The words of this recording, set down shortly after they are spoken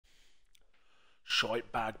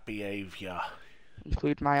shite bag behaviour.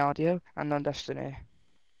 Include my audio and non-destiny.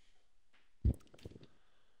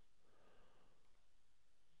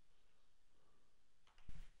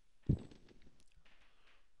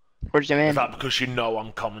 What do you Is mean? that because you know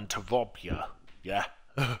I'm coming to rob you? Yeah?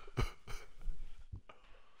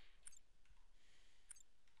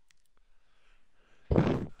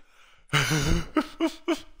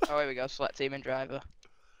 Oh, here we go. Select team and driver.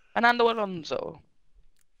 Fernando Alonso.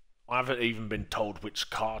 I haven't even been told which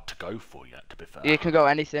car to go for yet, to be fair. You can go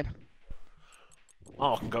anything.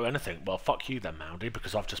 Oh, I can go anything. Well, fuck you then, Moundy,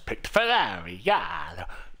 because I've just picked Ferrari, yeah!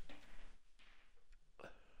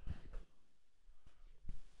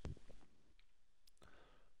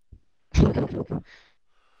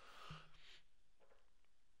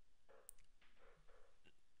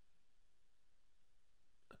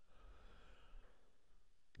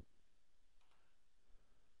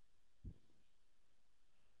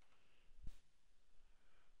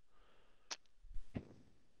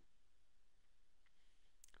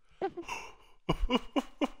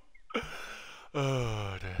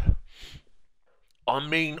 Oh, dear. I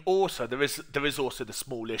mean, also there is also the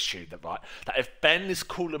small issue that that if Ben is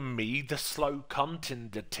calling me the slow cunt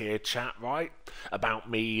in the tier chat, right, about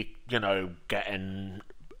me, getting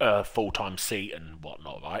a full-time seat and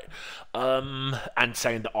whatnot, right, and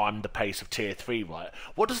saying that I'm the pace of tier 3, right,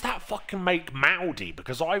 what does that fucking make Maudi?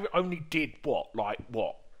 Because I only did what,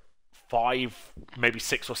 5, maybe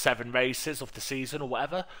 6 or 7 races of the season or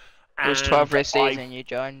whatever, It was 12 and race I season. You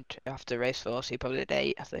joined after race 4, so you probably did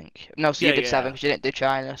 8, I think. No, so you yeah did 7 yeah because you didn't do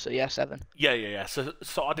China, so yeah, 7. Yeah. So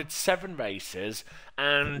I did 7 races,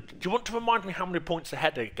 and do you want to remind me how many points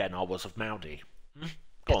ahead again I was of Maudi?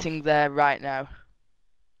 Go on. Getting there right now.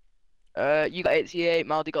 You got 88,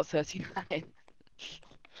 Maldi got 39.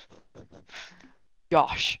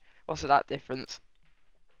 Gosh, what's that difference?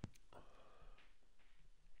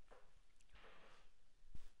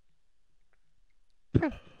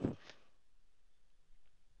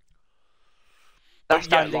 That But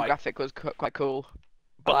yeah, standing graphic was quite cool.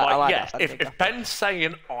 I like like yeah, that if standing if graphic. Ben's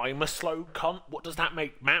saying I'm a slow cunt, what does that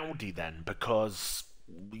make Maudi then? Because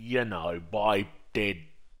I did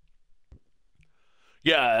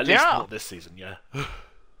at least Yeah, not this season, yeah.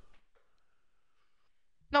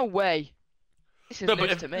 no way. This is No, but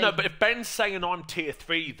news if to no, me. but if Ben's saying I'm tier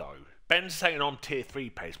 3 though, Ben's saying I'm tier 3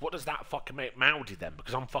 pace, what does that fucking make Maudi then?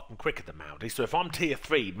 Because I'm fucking quicker than Maudi. So if I'm tier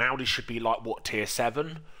 3, Maudi should be like what, tier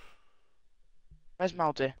 7? Where's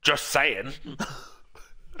Maldi? Just saying.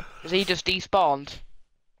 Is he just despawned?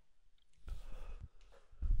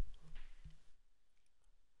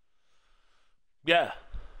 Yeah.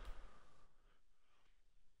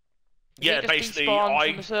 Is he Yeah, just despawned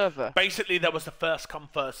from the server? basically there was the first come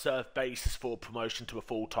first serve basis for promotion to a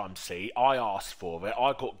full time seat. I asked for it,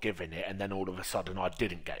 I got given it, and then all of a sudden I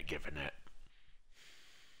didn't get given it.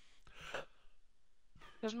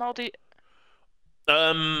 Does Maldi?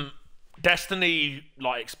 Um, Destiny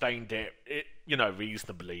explained it,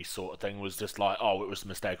 reasonably sort of thing. Was just like, oh, it was a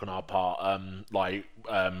mistake on our part.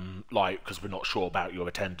 Because we're not sure about your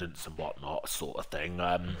attendance and whatnot, sort of thing.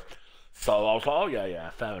 So I was like, oh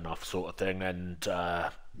yeah, fair enough, sort of thing, and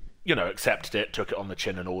accepted it, took it on the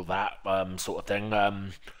chin and all that, sort of thing.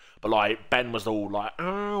 But Ben was all like,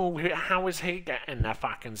 oh, how is he getting a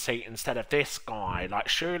fucking seat instead of this guy? Like,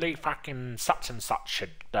 surely fucking such and such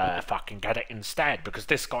should fucking get it instead because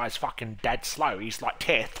this guy's fucking dead slow. He's like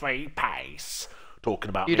tier 3 pace. Talking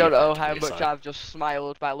about You me don't know how effectively, much so. I've just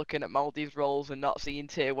smiled by looking at Maldi's roles and not seeing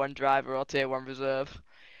tier 1 driver or tier 1 reserve.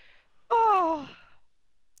 Oh,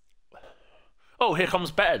 Oh, here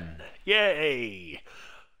comes Ben! Yay!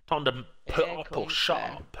 Time to put here up or comes shut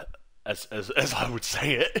Ben. up, as I would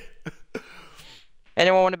say it.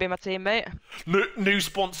 Anyone want to be my teammate? New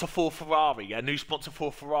sponsor for Ferrari, yeah. New sponsor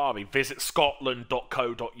for Ferrari. Visit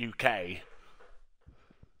scotland.co.uk.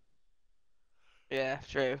 Yeah,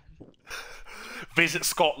 true. Visit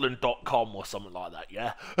scotland.com or something like that,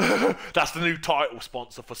 yeah? That's the new title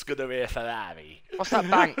sponsor for Scuderia Ferrari. What's that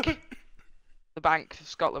bank? The bank,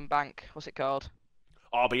 Scotland Bank. What's it called?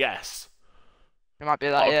 RBS. It might be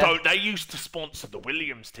that, Oh, yeah. don't they used to sponsor the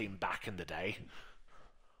Williams team back in the day?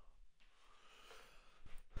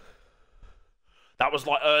 That was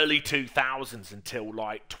like early 2000s until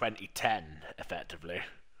like 2010, effectively.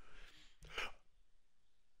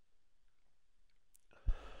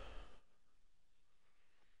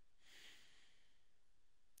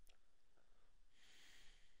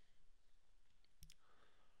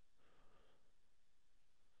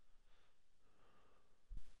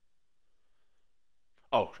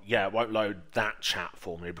 Oh, yeah, it won't load that chat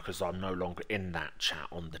for me because I'm no longer in that chat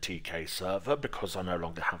on the TK server because I no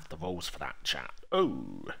longer have the roles for that chat.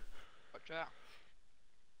 Oh. What chat?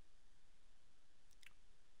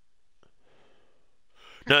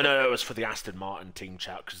 No, it was for the Aston Martin team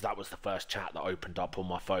chat because that was the first chat that opened up on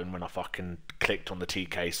my phone when I fucking clicked on the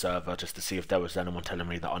TK server just to see if there was anyone telling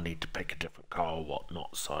me that I need to pick a different car or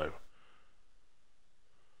whatnot, so...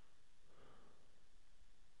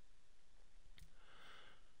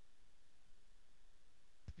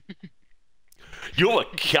 You're a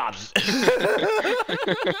cunt!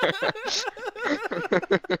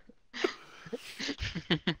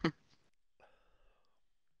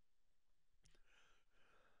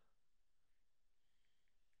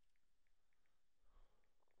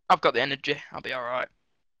 I've got the energy. I'll be alright.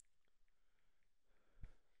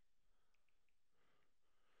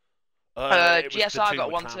 It was the GSR two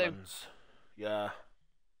got one too. McLarens. Yeah.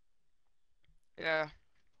 Yeah.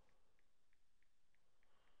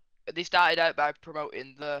 They started out by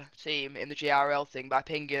promoting the team in the GRL thing by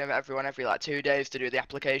pinging everyone every like 2 days to do the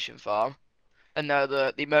application form. And now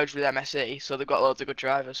they merged with MSE, so they've got loads of good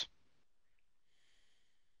drivers.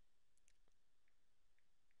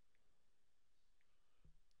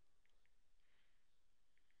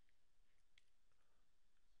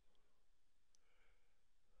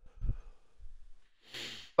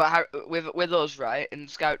 But with us, right, in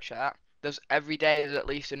Scout Chat, there's every day there's at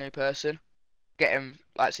least a new person getting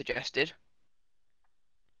like suggested.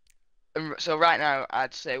 And so right now,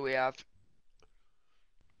 I'd say we have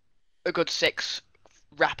a good 6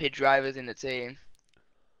 rapid drivers in the team.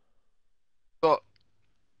 But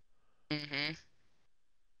mhm.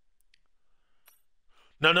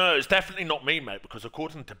 No, it's definitely not me, mate, because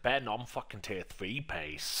according to Ben, I'm fucking tier 3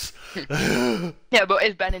 pace. Yeah, but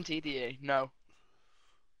is Ben in TDE? No.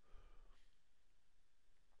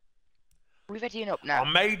 We've you up I now.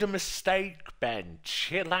 made a mistake, Ben.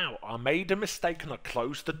 Chill out. I made a mistake and I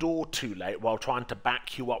closed the door too late while trying to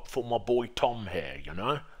back you up for my boy Tom here, you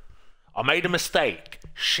know? I made a mistake.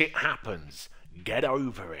 Shit happens. Get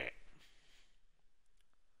over it.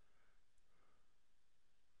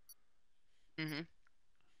 Mhm.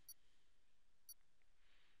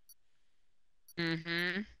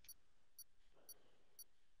 Mhm.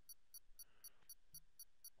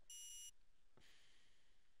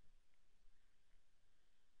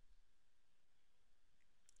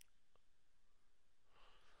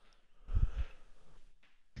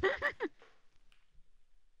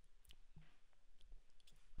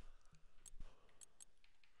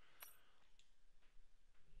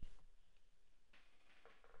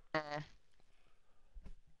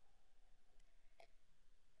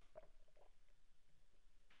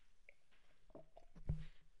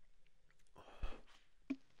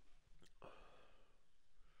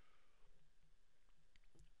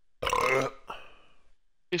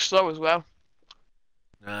 You're slow as well.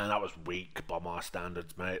 Nah, that was weak by my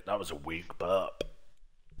standards, mate. That was a weak burp.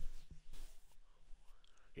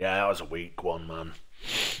 Yeah, that was a weak one, man.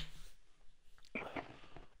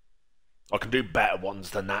 I can do better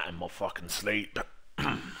ones than that in my fucking sleep.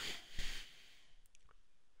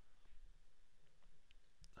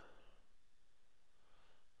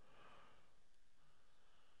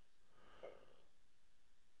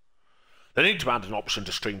 They need to add an option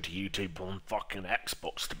to stream to YouTube on fucking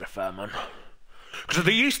Xbox, to be fair, man. Because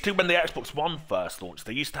they used to, when the Xbox One first launched,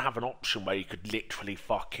 they used to have an option where you could literally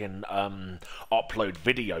fucking upload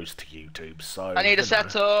videos to YouTube, so... I need a you know.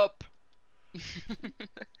 setup.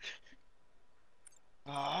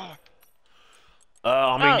 Ah.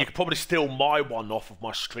 I mean, Oh, you could probably steal my one off of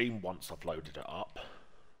my stream once I've loaded it up.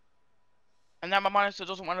 and now my monitor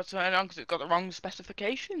doesn't want to turn on because it's got the wrong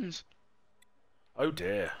specifications. Oh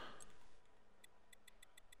dear.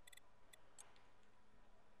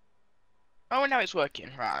 Oh, now it's working.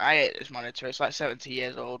 Right, I hate this monitor. It's like 70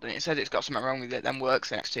 years old, and it says it's got something wrong with it. Then works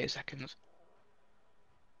the next 2 seconds.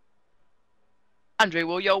 Andrew,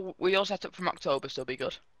 will your setup from October still be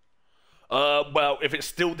good? Well, if it's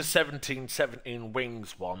still the 1717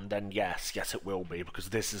 Wings one, then yes, it will be, because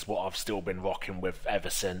this is what I've still been rocking with ever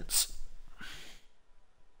since.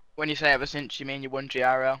 When you say ever since, you mean you won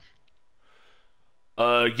GRL?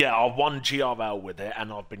 Yeah, I won GRL with it,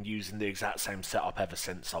 and I've been using the exact same setup ever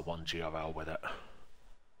since I won GRL with it.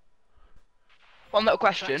 One little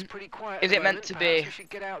question. Is it meant to be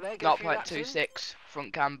there, 0.26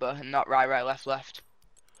 front camber and not right, left?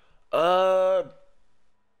 Uh,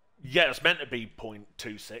 yeah, it's meant to be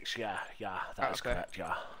 0.26, yeah, that is Okay. correct,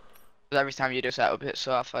 yeah. Because every time you do setup, it's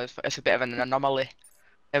a bit of an anomaly.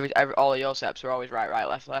 All of your setups are always right,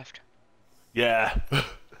 left. Yeah.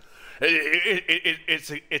 It's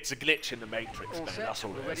a glitch in the Matrix, man. That's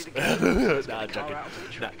all it is. Nah, I'm joking.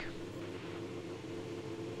 Nah.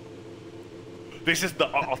 This is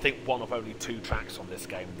I think one of only 2 tracks on this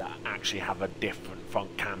game that actually have a different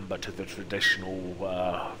front camber to the traditional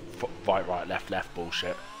right, left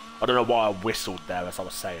bullshit. I don't know why I whistled there as I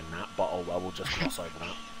was saying that, but oh well, we'll just gloss over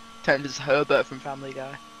that. Turned into Herbert from Family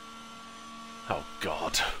Guy. Oh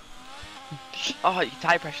god. Oh, your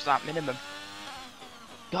tyre pressure's at minimum.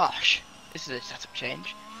 Gosh, this is a setup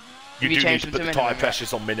change. You do need to put the minimum, tyre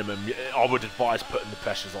pressures on minimum. I would advise putting the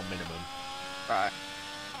pressures on minimum. Right.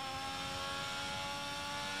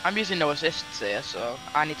 I'm using no assists here, so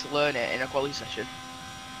I need to learn it in a quality session.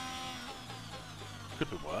 Could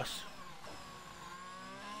be worse.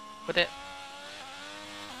 Would it?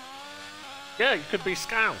 Yeah, you could be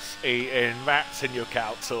scouts eating rats in your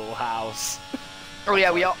council house. Oh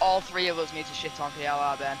yeah, all 3 of us need to shit on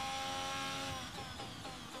PLR then.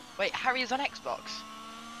 Wait, Harry is on Xbox.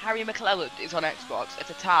 Harry McClelland is on Xbox at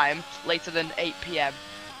a time later than 8 PM.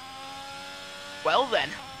 Well then.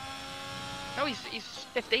 No, he's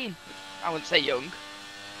 15. I wouldn't say young.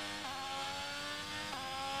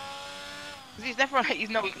 Cause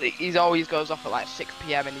he's always goes off at like 6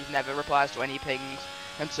 PM and he never replies to any pings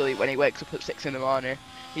until when he wakes up at 6 in the morning.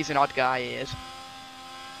 He's an odd guy, he is.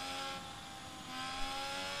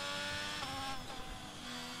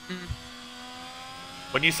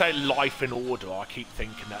 When you say life in order, I keep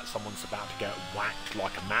thinking that someone's about to get whacked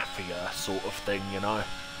like a mafia sort of thing, you know?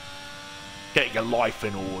 Get your life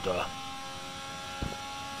in order.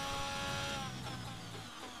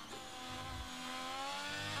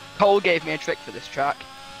 Cole gave me a trick for this track.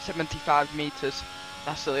 75 meters.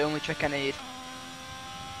 That's the only trick I need.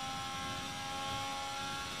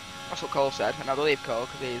 That's what Cole said, and I believe Cole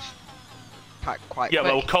because he's packed quite quick.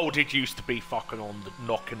 Well, Cole did used to be fucking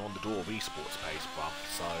knocking on the door of esports space, bruv,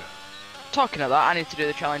 so... Talking of that, I need to do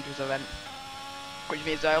the challenges event. Which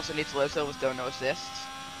means I also need to learn Silverstone no assists.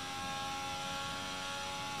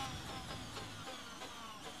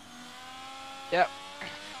 Yep.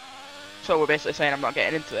 So we're basically saying I'm not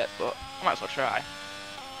getting into it, but I might as well try.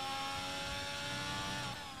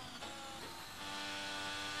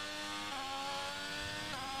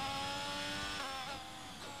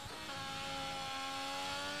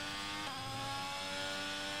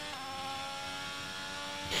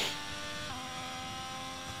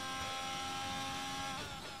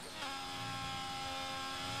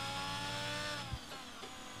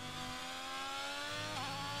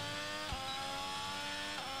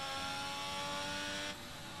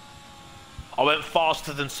 I went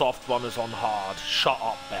faster than soft runners on hard. Shut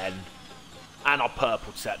up, Ben. And I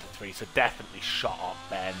purpled sector 3, so definitely shut up,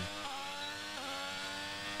 Ben.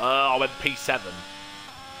 I went P7.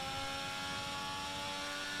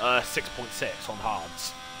 6.6 on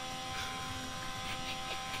hards.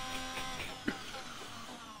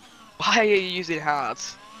 Why are you using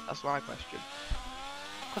hards? That's my question.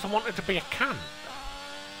 Because I wanted to be a cunt.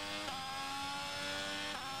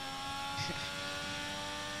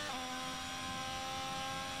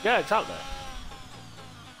 Yeah, exactly.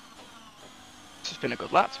 It's just been a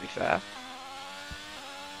good lap, to be fair.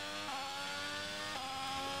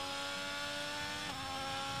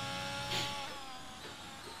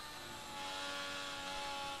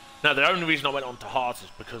 Now, the only reason I went on to hards is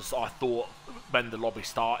because I thought when the lobby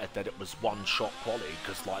started that it was one-shot quality,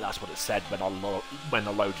 because like that's what it said when I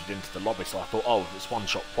loaded into the lobby. So I thought, oh, if it's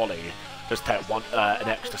one-shot quality, just take an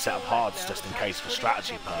extra set of hards just in case for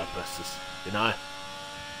strategy purposes, you know.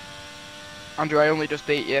 Andrew, I only just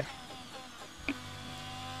beat you.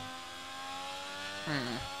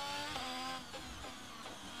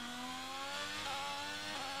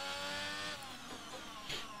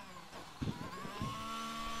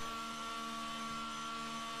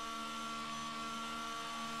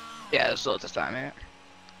 Yeah, there's loads of time here.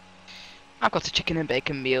 I've got a chicken and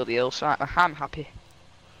bacon meal deal, so I'm happy.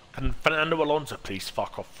 Can Fernando Alonso please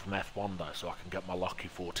fuck off from F1 though, so I can get my lucky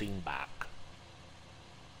 14 back?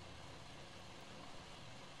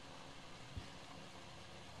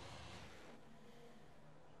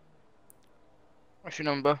 What's your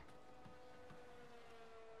number?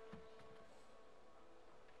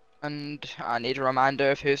 And I need a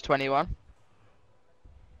reminder of who's 21.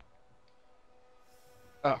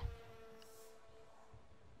 Oh.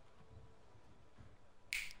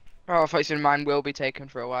 Oh, I thought you said mine will be taken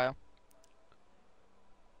for a while.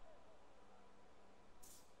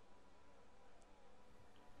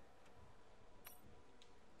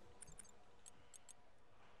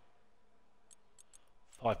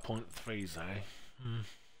 $5.3s, eh?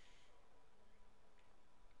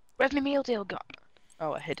 Where's my meal deal gone?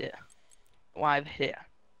 Oh, I hid it. Why I've hid it?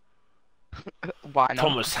 Why not?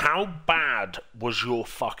 Thomas, how bad was your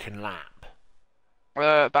fucking lap?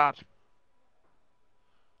 Bad.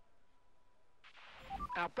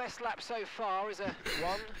 Our best lap so far is a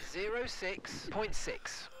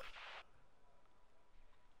 1:06.6.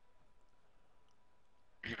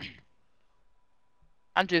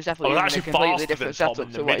 Andrew's I definitely was using a actually completely faster than different Tom setup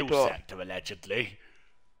in to the what he middle put. sector, allegedly.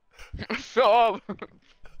 Shut up.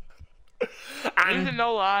 And Using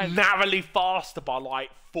no lines. narrowly faster by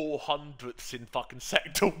like 400ths in fucking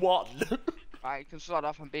sector 1. Right, you can start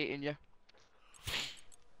off. I'm beating you.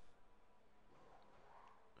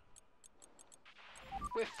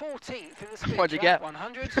 We're 14th in the speed What'd you trap, get?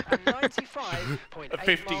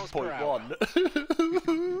 195.8 miles per hour.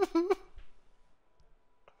 15.1.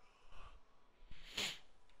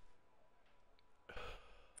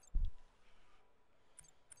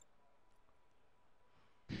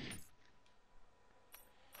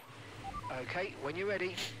 Okay, when you're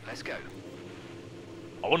ready, let's go.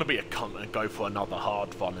 I want to be a cunt and go for another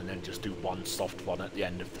hard run and then just do one soft run at the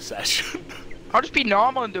end of the session. I'll just be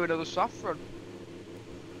normal and do another soft run.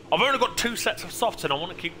 I've only got 2 sets of softs and I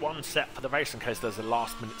want to keep 1 set for the race in case there's a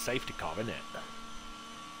last minute safety car in it.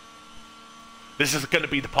 This is going to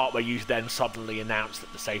be the part where you then suddenly announce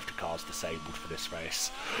that the safety car is disabled for this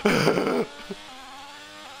race.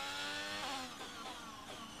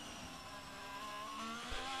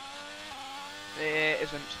 It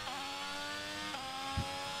isn't.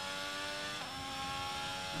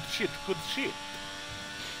 Good shit.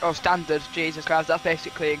 Oh, standard. Jesus Christ, that's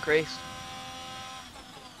basically increased.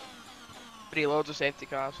 3 loads of safety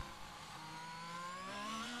cars.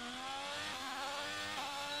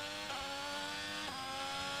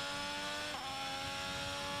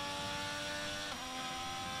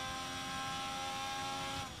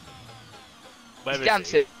 Where He's is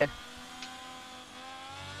dancing. he?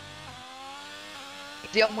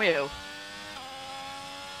 Is he on wheel?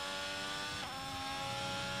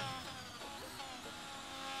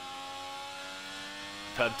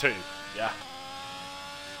 Turn 2, yeah.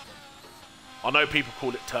 I know people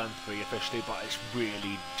call it turn 3 officially, but it's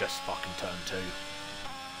really just fucking turn 2.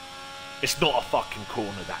 It's not a fucking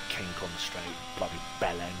corner, that kink on the straight. Bloody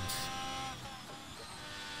bell ends.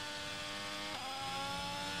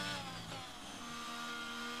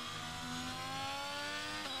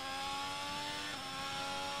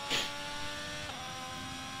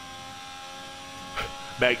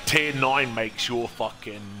 Mate, tier 9 makes your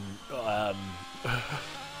fucking, yeah.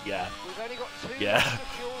 We've only got 2 Yeah. litres of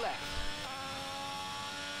fuel left.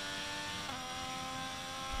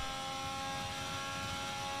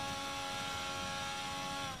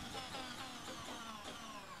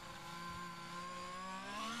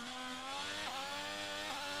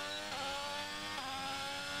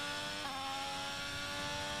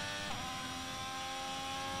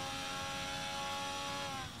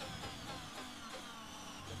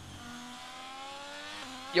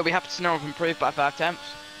 You'll be happy to know I've improved by 5 temps.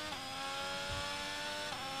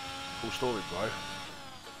 Cool story, bro.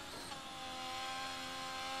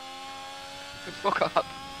 Fuck up.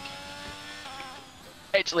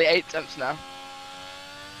 Actually 8 temps now.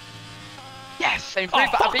 Yes, I Oh, improved by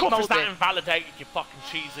a fuck big off, is that mouldy. invalidated, you fucking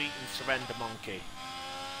cheese-eating surrender monkey?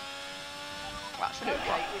 That's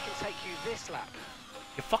Okay, we can take you this lap.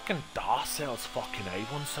 Your fucking Darcel's fucking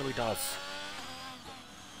A1, so he does.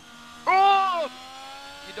 Oh!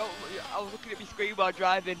 You don't. I was looking at my screen while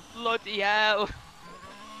driving. Bloody hell!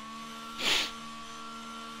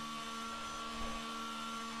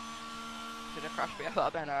 Should have crashed me. I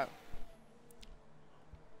thought I'd been out.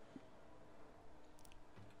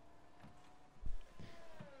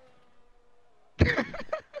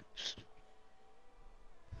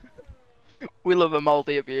 We love a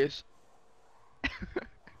mouldy abuse.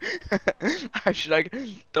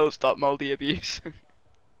 Hashtag don't stop mouldy abuse.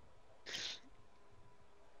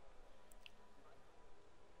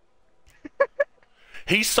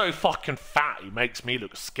 He's so fucking fat, he makes me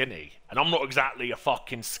look skinny. And I'm not exactly a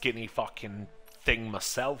fucking skinny fucking thing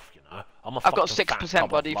myself, you know? I'm a I've got fucking 6% fat tub of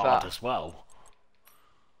body lard fat. as well.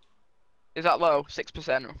 Is that low?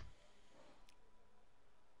 6%?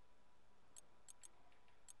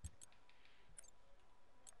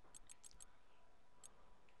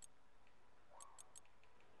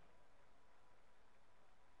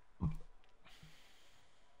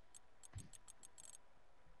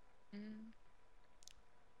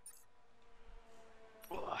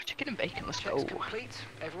 Oh, chicken and bacon, let's go. Check's complete.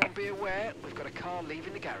 Everyone be aware, we've got a car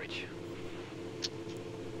leaving the garage.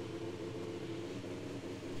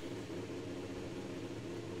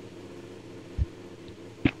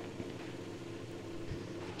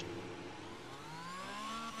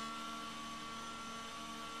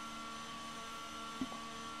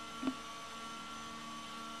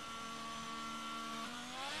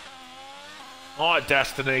 Alright,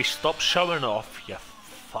 Destiny, stop showing off, you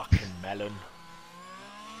fucking melon.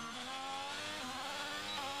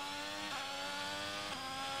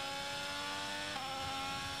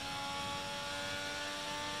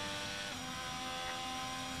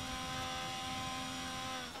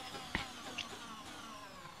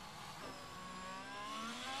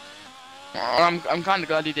 I'm kind of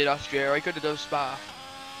glad he did Austria. I could have done Spa.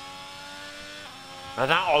 Now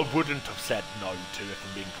that I wouldn't have said no to, if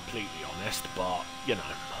I'm being completely honest, but, you know.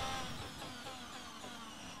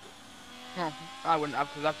 Oh, I wouldn't have,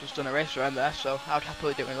 because I've just done a race around there, so I'd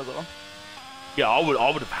happily do another one. Yeah, I would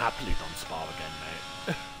have happily done Spa again,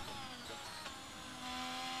 mate.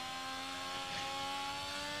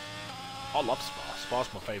 I love Spa.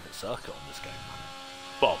 Spa's my favourite circuit on this game, man.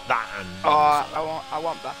 Well, that and... I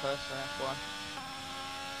want that first one.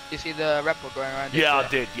 You see the Red Bull going around? Yeah, I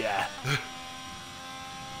did, yeah.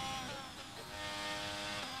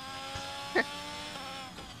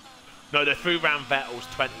 No, they threw around Vettel's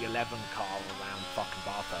 2011 car around fucking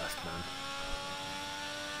Bathurst, man.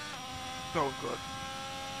 Oh,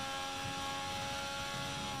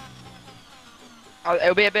 good.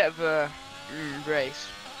 It'll be a bit of a race,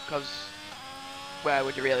 because where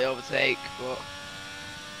would you really overtake, but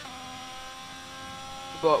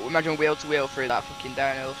imagine wheel to wheel through that fucking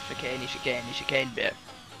downhill chicane bit.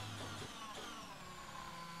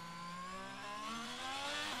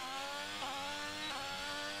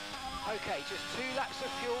 Okay, just 2 laps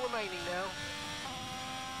of fuel remaining now.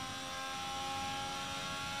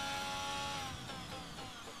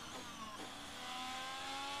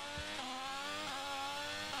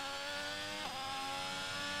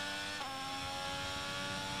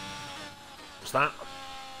 What's that?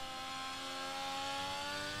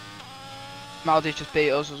 Maldi's just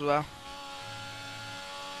beat us as well.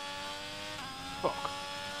 Fuck.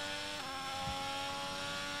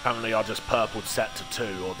 Apparently I just purpled set to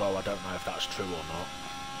 2, although I don't know if that's true or not.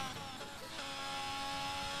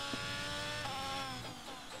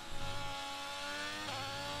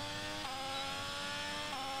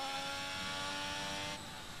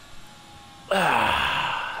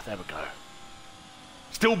 Ah, there we go.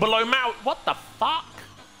 Still below Mount. What the fuck?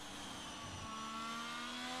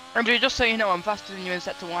 Andrew, just so you know, I'm faster than you in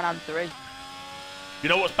set to 1 and 3. You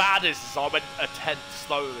know what's bad is I went a tenth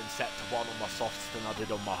slower in set to 1 on my softs than I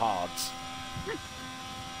did on my hards.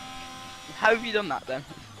 How have you done that then?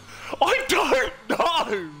 I don't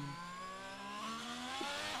know!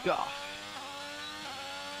 Gosh.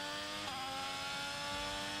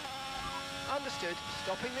 Understood.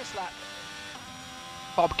 Stopping this lap.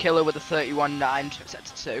 Bob Killer with a 31.9 set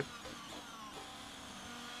to 2.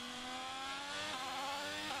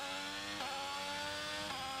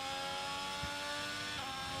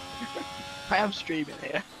 I am streaming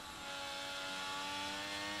here.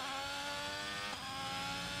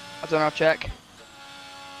 I don't know, check.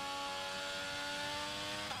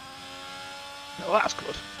 Oh, that's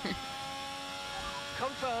good.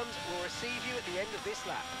 Confirmed. We'll receive you at the end of this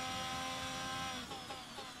lap.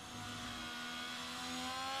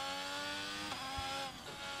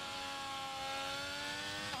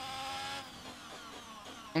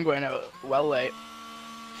 I'm going out well late.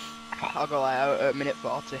 I'll go out at minute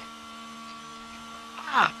 40.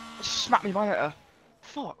 Ah! I just smacked my monitor.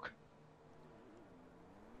 Fuck.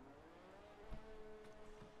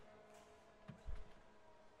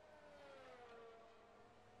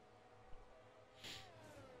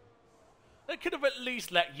 They could have at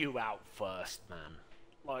least let you out first, man.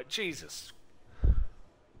 Like, Jesus.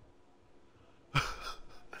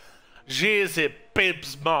 Jeez,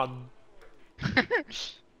 bibs, man.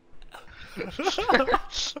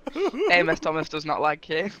 Amos Thomas does not like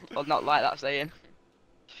it, or not like that saying.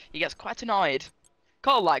 He gets quite annoyed.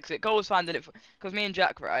 Cole likes it. Cole was finding it because me and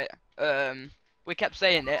Jack, right? We kept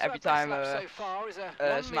saying it every time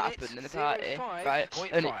something happened in the party, right?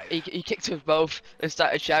 And he kicked us both and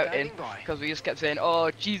started shouting because we just kept saying,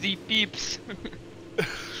 "Oh, cheesy peeps."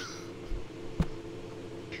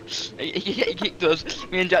 he kicked us.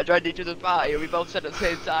 Me and Jack joined each other's party, and we both said at the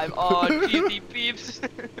same time, "Oh, cheesy peeps."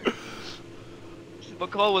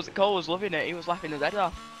 But Cole was loving it. He was laughing his head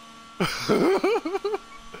off.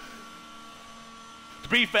 To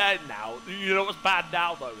be fair now, you know what's bad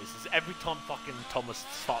now though is every time fucking Thomas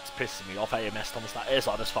starts pissing me off, AMS Thomas that is,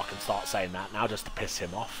 I just fucking start saying that now just to piss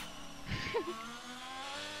him off.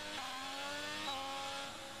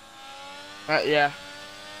 Yeah.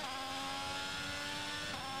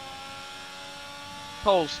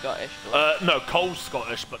 Cole's Scottish. No, Cole's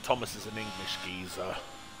Scottish, but Thomas is an English geezer.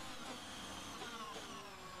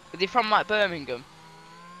 Is he from like Birmingham?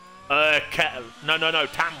 No,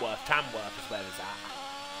 Tamworth. Tamworth is where he's at.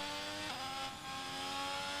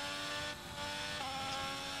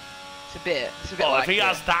 It's a bit Oh, like if he it.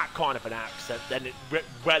 has that kind of an accent, then it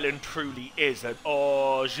well and truly is an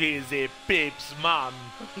 "Oh, she's a bibs man."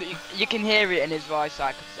 You can hear it in his voice,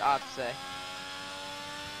 I'd say.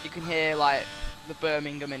 You can hear, like, the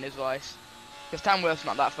Birmingham in his voice. Because Tamworth's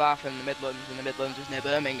not that far from the Midlands, and the Midlands is near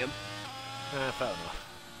Birmingham. Fair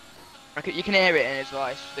enough. You can hear it in his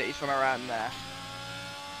voice, that he's from around there.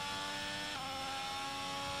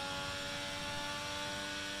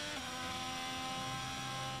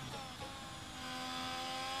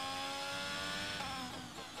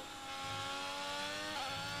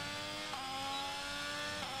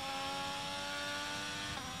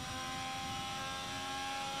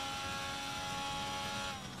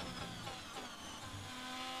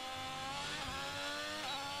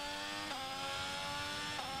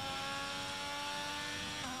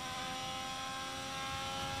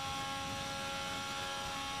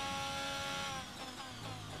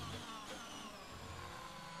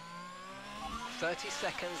 "30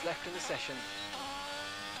 seconds left in the session."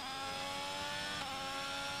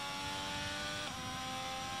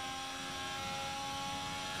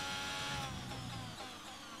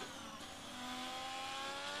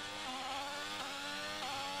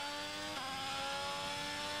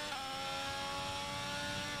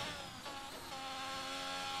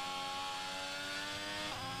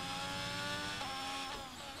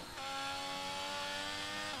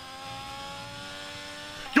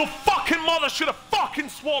 Your fucking mother should have fucking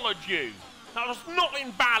swallowed you! That was not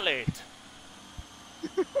invalid!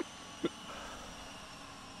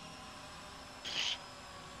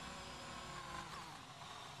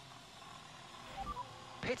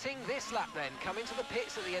 Pitting this lap then, coming to the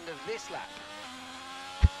pits at the end of this lap.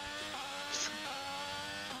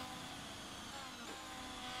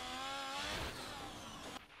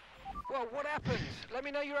 Well, what happened? Let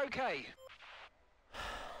me know you're okay.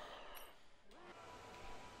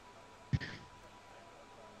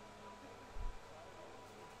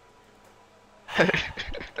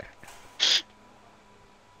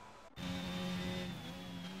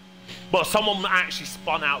 Well, someone actually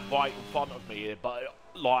spun out right in front of me, but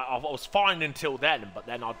like I was fine until then. But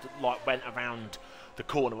then I like went around the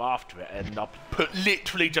corner after it, and I put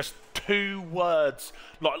literally just 2 words,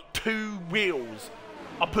 like 2 wheels.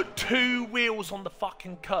 I put 2 wheels on the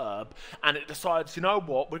fucking curb, and it decides, you know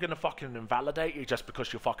what, we're gonna fucking invalidate you just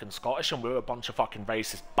because you're fucking Scottish, and we're a bunch of fucking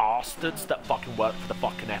racist bastards that fucking work for the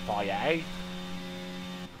fucking FIA.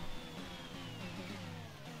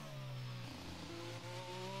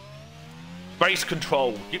 Race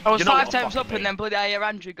control. I was you know 5 what I times up fucking and then bloody I hear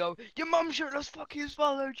Andrew go, "Your mum should have fucking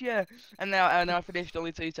swallowed you." And now I finished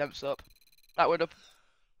only 2 temps up. That would have.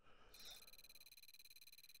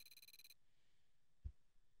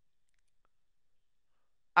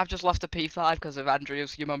 I've just lost a P5 because of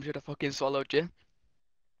Andrew's "Your mum should have fucking swallowed you."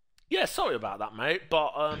 Yeah, sorry about that, mate,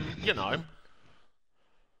 but, you know.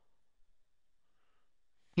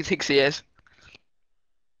 He thinks he is.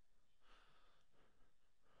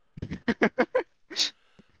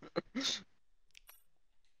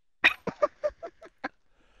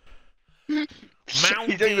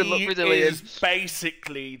 You don't even look Mounty Brazilian. is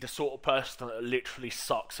basically the sort of person that literally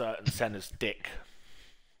sucks Ayrton Senna's dick.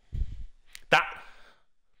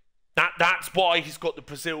 That's why he's got the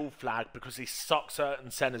Brazil flag, because he sucks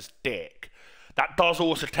Ayrton Senna's dick. That does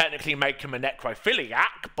also technically make him a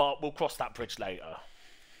necrophiliac, but we'll cross that bridge later.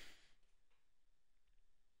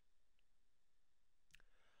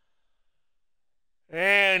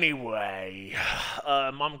 Anyway,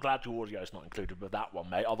 I'm glad your audio's not included with that one,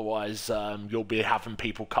 mate. Otherwise, you'll be having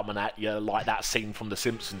people coming at you like that scene from the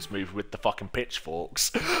Simpsons movie with the fucking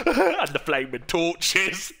pitchforks and the flaming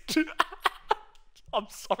torches. I'm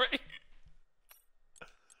sorry.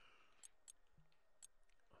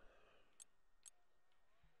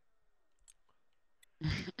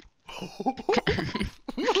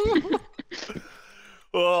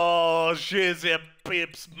 Oh, she's a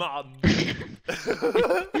bibs man.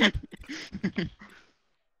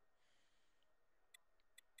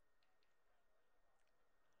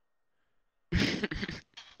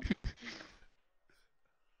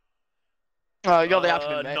 Oh, you're the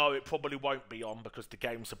admin, mate. No, it probably won't be on because the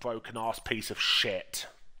game's a broken ass piece of shit.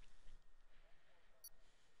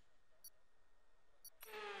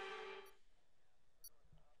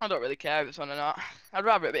 I don't really care if it's on or not. I'd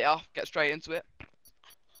rather it be off, get straight into it.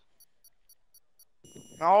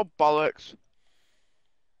 Oh, bollocks.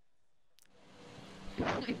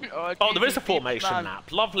 Oh, there is a formation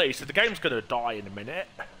map. Lovely. So the game's going to die in a minute.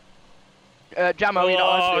 Jammo, you're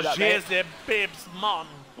not allowed to do that, mate. Here's the bibs, man.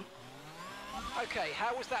 Okay,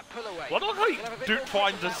 how was that pull away? Why do I You'll have a bit do more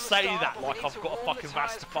trying pressure to on the say start, that but we like need I've to got a warm the fucking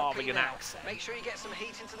tyres properly Rastafarian now. accent? Make sure you get some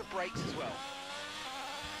heat into the brakes as well.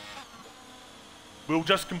 We'll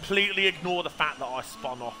just completely ignore the fact that I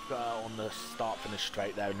spun off on the start-finish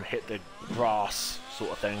straight there and hit the grass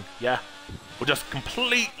sort of thing, yeah? We'll just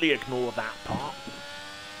completely ignore that part.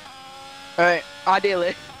 Alright,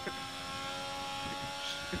 ideally.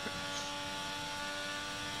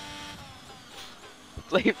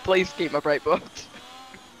 Please keep my brake box.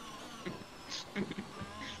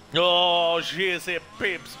 Oh, jeez, it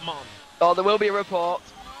pips, man. Oh, there will be a report.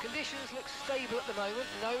 Conditions look stable at the moment.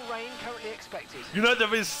 No rain currently expected. You know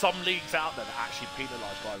there is some leagues out there that actually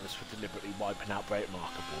penalise drivers for deliberately wiping out brake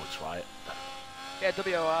marker boards, right? Yeah,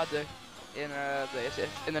 WOR do.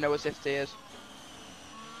 In the Noah 6 tiers.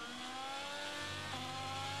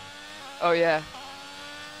 Oh yeah.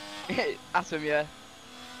 Atom, yeah.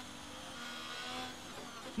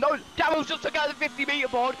 No, Daryl's just took out the 50-meter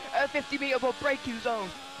board. 50-meter board braking zone.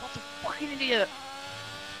 What a fucking idiot.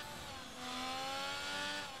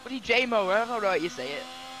 What are you, J-Mo? I don't know how you say it.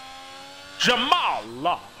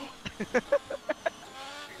 Jamala!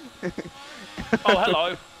 Oh,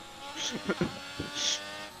 hello.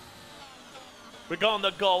 We're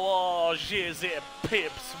gonna go, oh, jeez, it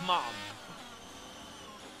pips, man.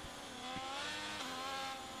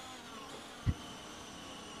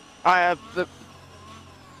 I have the...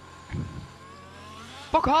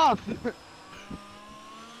 Fuck off!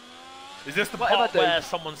 Is this the What have I part done? where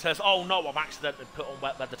someone says, oh no, I've accidentally put on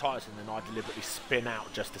wet weather tyres and then I deliberately spin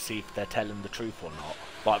out just to see if they're telling the truth or not?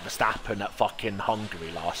 Like Verstappen at fucking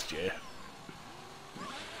Hungary last year.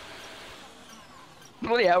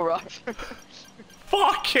 Bloody hell, Ross.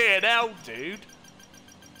 Fucking hell, dude!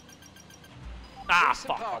 Ah, Decent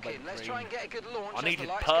fuck, I parking. went Let's green. try and get a good launch I as the needed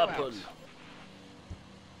lights go out. purple.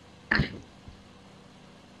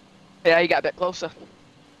 Yeah, you got a bit closer.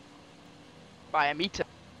 By a meter.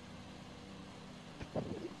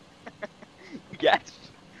 Yes.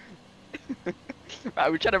 Right,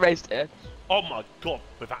 we're trying to race here. Oh my god,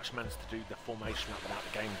 we've actually managed to do the formation lap without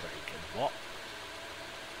the game breaking. What?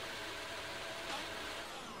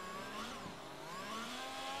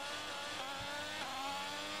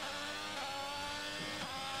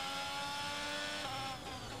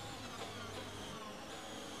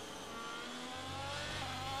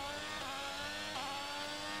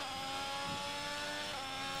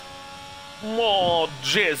 More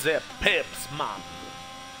jizzy pips, man.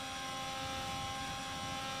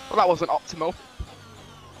 Well, that wasn't optimal.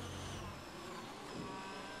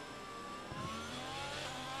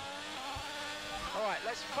 All right,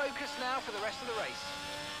 let's focus now for the rest of the race.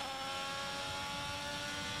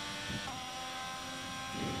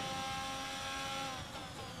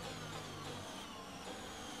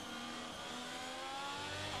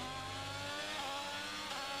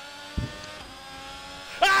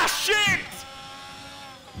 Ah, shit!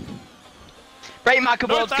 Brake marker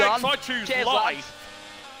No board's thanks, gone. I choose Cheers, life. lads.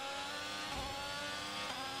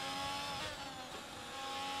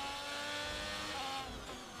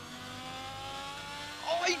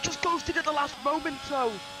 Oh, he just ghosted at the last moment,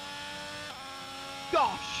 though.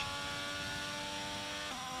 Gosh.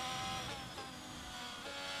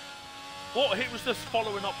 What? He was just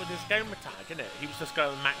following up with his gamer tag, innit? He was just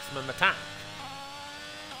going maximum attack.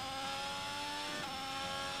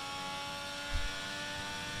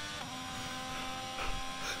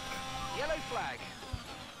 Yellow flag.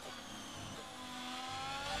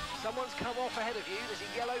 Someone's come off ahead of you. There's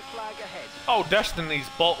a yellow flag ahead. Oh, Destiny's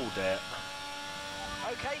bottled it.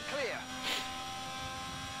 Okay, clear.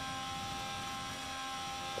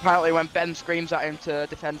 Apparently when Ben screams at him to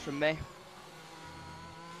defend from me.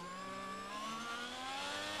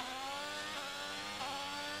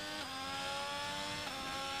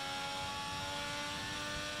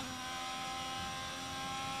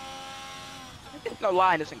 No,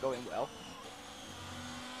 line isn't going well.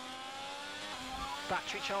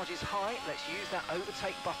 Battery charge is high. Let's use that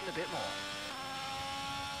overtake button a bit more.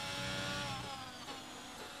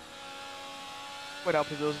 Would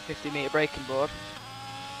help if there was a 50-meter braking board.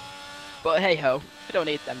 But hey ho, we don't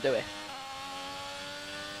need them, do we?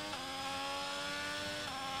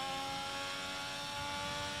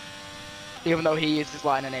 Even though he uses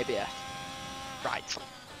line and ABS. Right.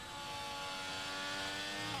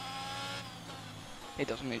 He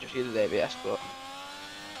doesn't, he just uses ABS, but...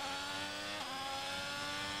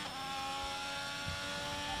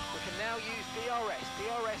 We can now use DRS.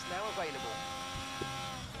 DRS now available.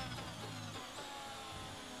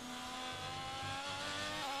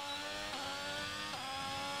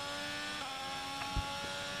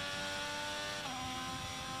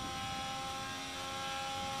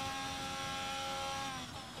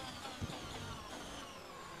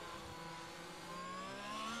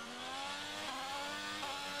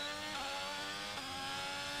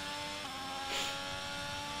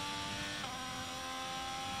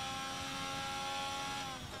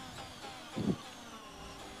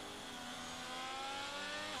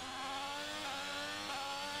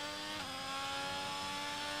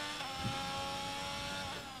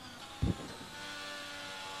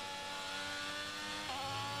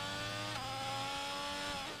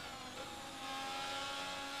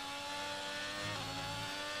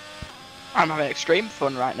 I'm having extreme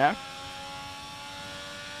fun right now.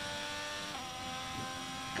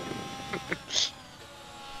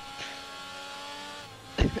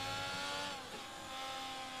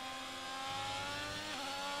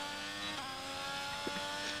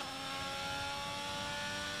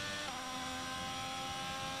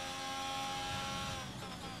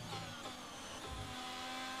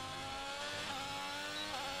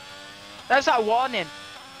 That's that warning.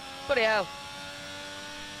 Bloody hell.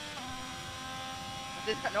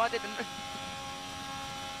 No, I didn't.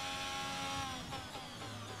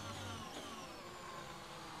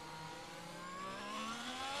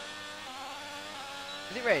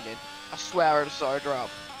 Is it raining? I swear I just saw a drop.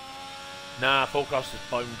 Nah, forecast is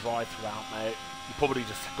bone dry throughout, mate. You probably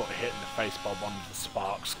just got hit in the face by one of the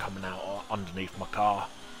sparks coming out underneath my car.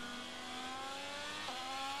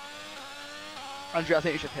 Andrew, I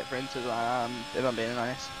think you should hit for into that, if I'm being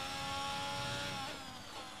honest.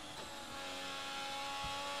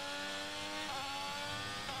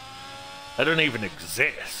 They don't even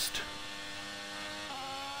exist.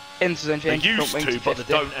 Inters and They change used front wing to, but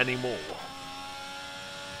 50. they don't anymore.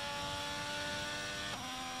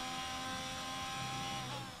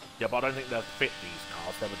 Yeah, but I don't think they'll fit these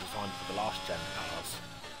cars. They were designed for the last gen cars.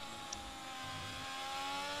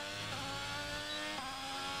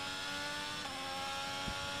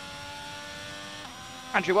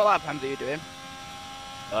 Andrew, what lap times are you doing?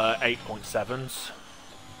 8.7s.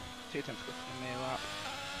 2 times quicker than me a lap.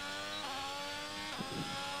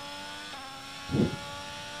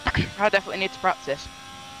 I definitely need to practice.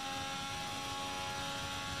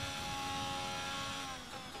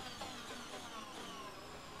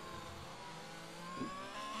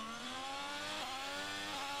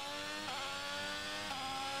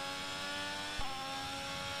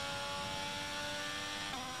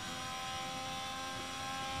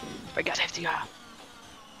 Big safety car.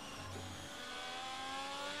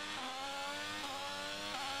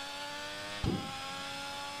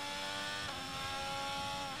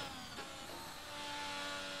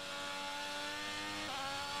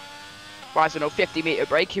 Why is there no 50-meter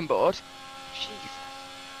braking board? Jesus.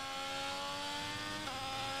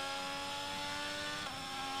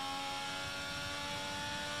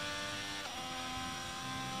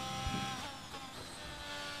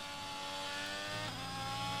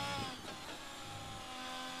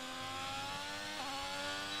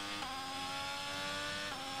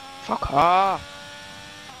 Fuck off.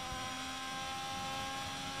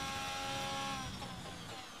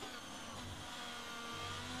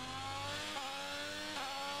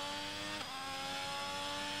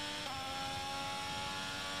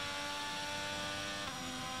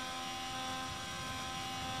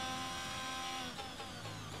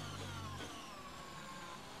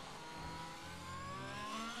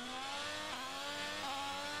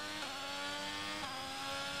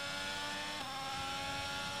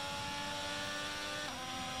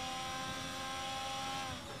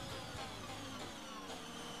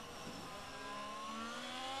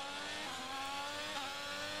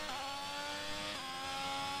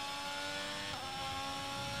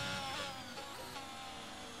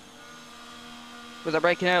 Was I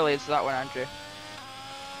braking early into that one, Andrew?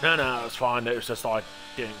 No, it was fine. It was just I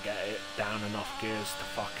didn't get it down enough gears to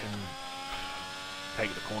fucking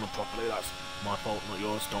take the corner properly. That's my fault, not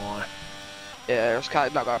yours, don't I? Yeah, I just kind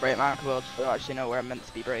of not got a brake marker board, so I actually know where I'm meant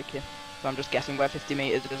to be braking. So I'm just guessing where 50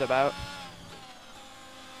 meters is about.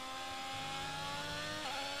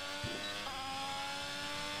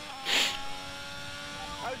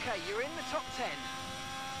 Okay, you're in the top 10.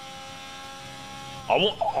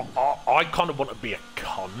 I kind of want to be a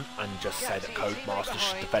cunt and just say that Codemasters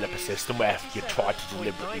should develop a system where if you try to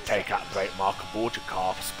deliberately take out a brake marker board, your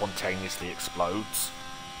car spontaneously explodes.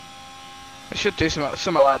 I should do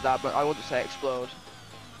something like that, but I wouldn't say explode.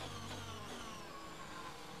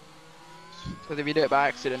 Because if you do it by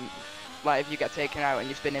accident, like if you get taken out and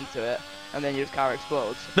you spin into it, and then your car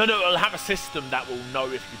explodes. No, it'll have a system that will know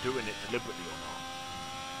if you're doing it deliberately or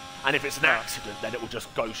not. And if it's an accident, then it will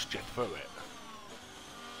just ghost you through it.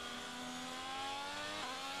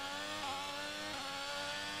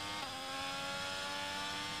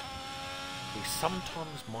 He's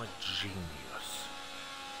sometimes my genius.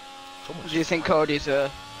 Do you think Cody's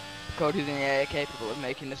in the air capable of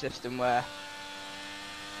making a system where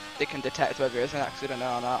they can detect whether it's an accident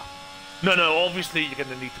or not? No, obviously you're going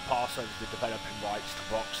to need to pass over the developing rights to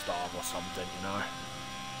Rockstar or something, you know?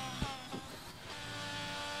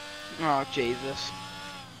 Oh, Jesus.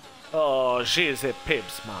 Oh, she is a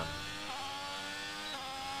pibs, man.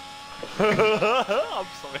 I'm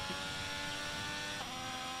sorry.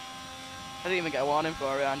 I didn't even get a warning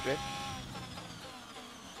for it, Andrew.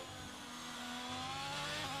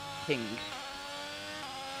 ping.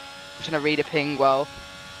 I'm trying to read a ping while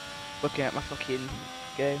looking at my fucking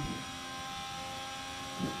game.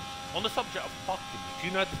 On the subject of fucking, do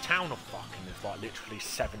you know the town of fucking is like literally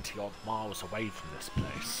 70 odd miles away from this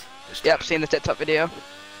place? Yep, seen the TikTok video.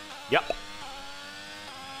 Yep.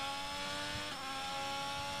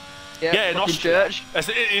 Yep, Yeah, in fucking Austria. church.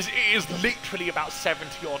 It is literally about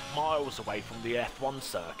 70 odd miles away from the F1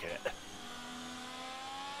 circuit.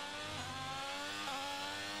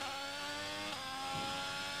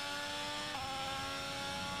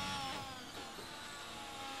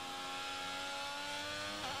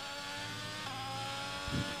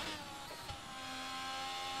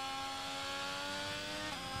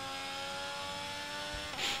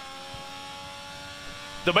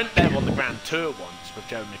 They went there on the Grand Tour once with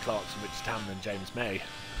Jeremy Clarkson, Rich Tamlin and James May.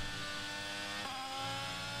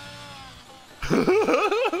 Of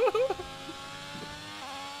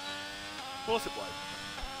course it was.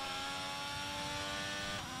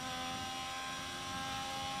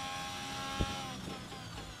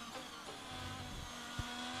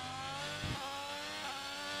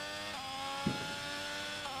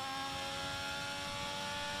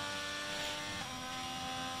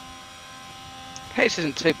 Pace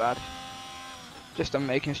isn't too bad. Just I'm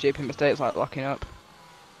making stupid mistakes like locking up.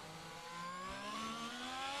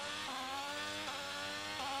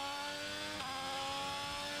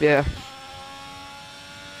 Yeah.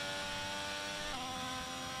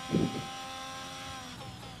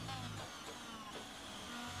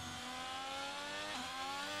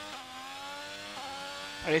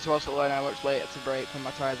 I need to also learn how much later to brake when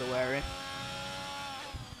my tyres are wearing.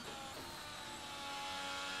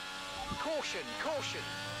 Caution, caution.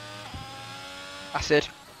 Acid.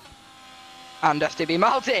 And STB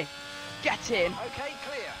Malty! Get in! Okay,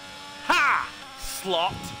 clear. Ha!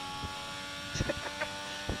 Slot!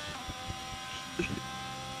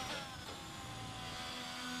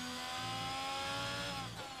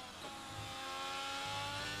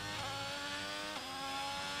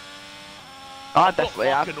 I I've got definitely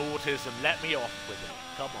have. fucking autism, let me off with it.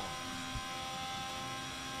 Come on.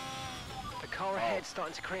 The car ahead's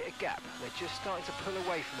starting to create a gap. They're just starting to pull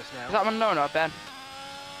away from us now. Is that one no, Ben?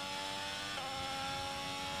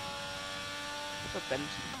 What's up, Ben?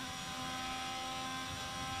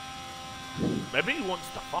 Maybe he wants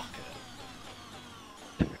to fuck it.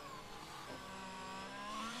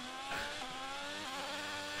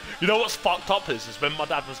 You know what's fucked up is when my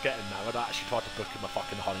dad was getting married, I actually tried to book him a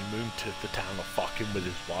fucking honeymoon to the town of fucking with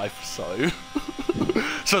his wife, so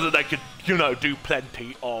so that they could, you know, do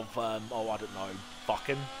plenty of oh, I don't know,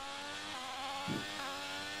 fucking.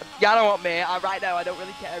 Yeah, I don't want me. Right now, I don't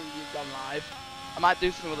really care if you've gone live. I might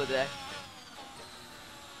do some other day.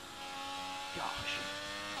 Gosh.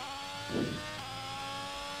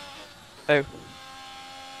 Oh.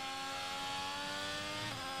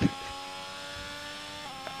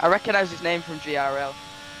 I recognise his name from GRL.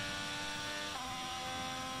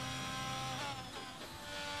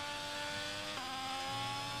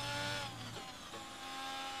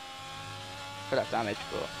 Could have damage,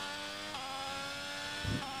 but...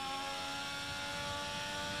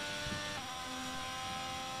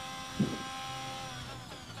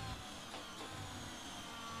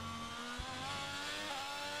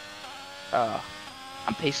 Oh.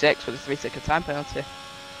 I'm P6 with a 3-second time penalty.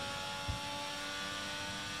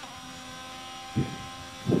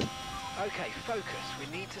 Okay, focus. We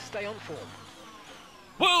need to stay on form.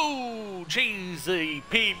 Whoa, cheesy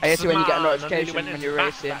peeps. I hate it when you get a man, notification and then when you you're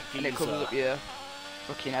went racing into and it back-back comes up geezer. your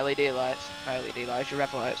fucking LED lights. Not LED lights, your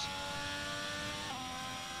rev lights.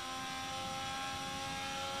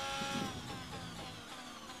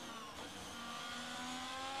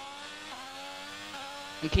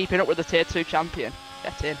 And keeping up with the tier 2 champion.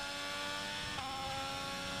 Get in.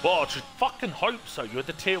 Well, I should fucking hope so. You're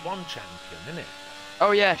the tier 1 champion, innit?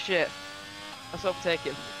 Oh yeah, shit. That's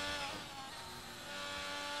overtaken.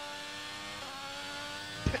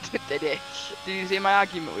 Did it? Did you see my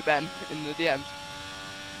argument with Ben in the DMs?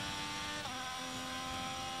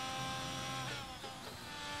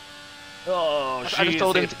 Oh, I just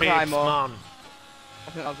told him to peeps, cry more. man.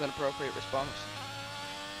 I think that was an appropriate response.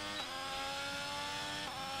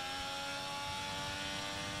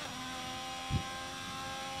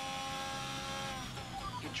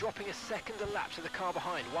 You're dropping a second a lap to the car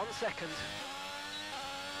behind. 1 second.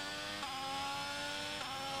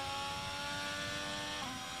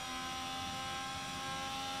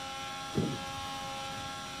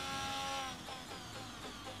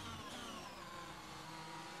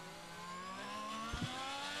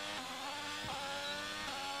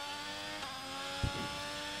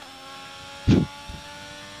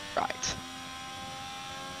 Right.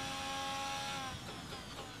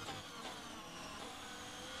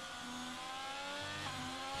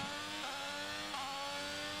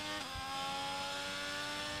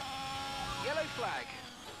 flag.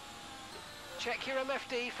 Check your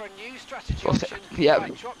MFD for a new strategy What's option. it? Yeah.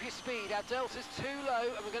 Right, drop your speed. Our delta's too low,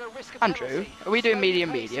 and we're going to risk a Andrew, penalty. are we doing Slow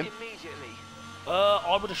medium, pace medium? Immediately.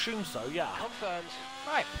 I would assume so, yeah. Confirmed.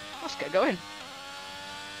 Right, let's get going.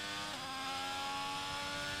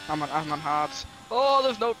 I'm on hards. Oh,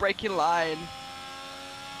 there's no braking line.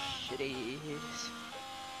 Shitties.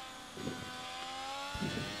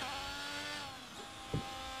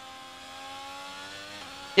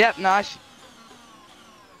 Yep, nice.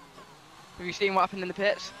 Have you seen what happened in the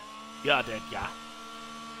pits? Yeah, I did, yeah.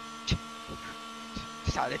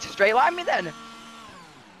 Decided to straight line me then.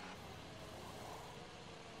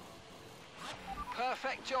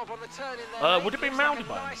 Perfect job on the turn in there. Would it be Looks mounted like a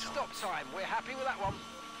by any nice chance? stop time. We're happy with that one.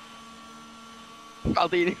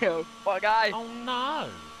 Maldini, what a guy. Oh no.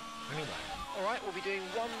 Anyway. All right, we'll be doing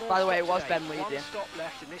one more. By the way, stop it was today. Ben leading. One stop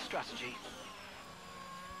left in this strategy.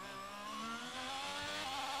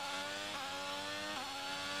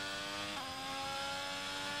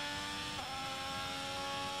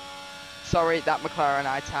 Sorry that McLaren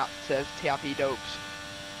I tapped to TRP dopes.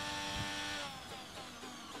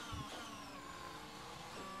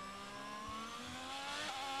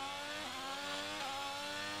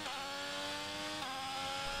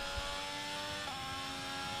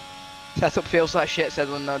 Setup feels like shit, said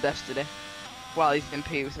No Destiny. While he's in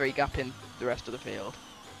P3 gapping the rest of the field.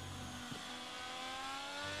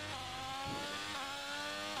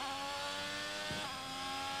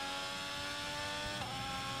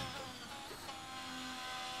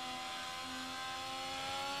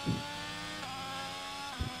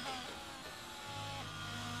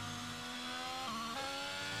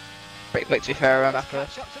 Pretty quick to be fair around that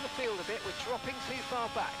Let's first. catch up to the field a bit. We're dropping too far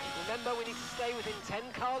back. Remember, we need to stay within 10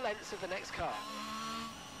 car lengths of the next car.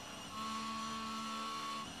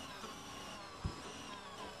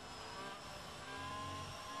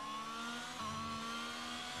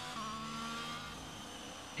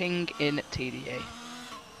 Ping in TDA.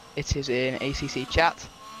 It is in ACC chat.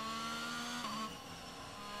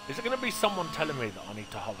 Is it going to be someone telling me that I need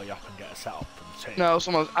to hurry up and get a setup for the team? No,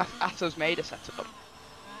 someone's Atto's made a setup.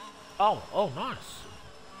 Oh, nice.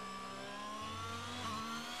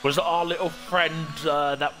 Was it our little friend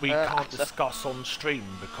that we can't Atta. discuss on stream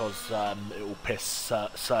because it will piss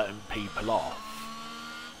certain people off?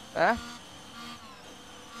 Eh?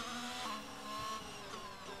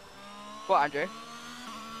 What, Andrew?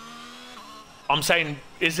 I'm saying,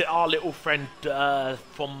 is it our little friend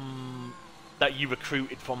from that you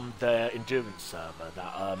recruited from the endurance server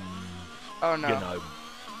that Oh no. you know?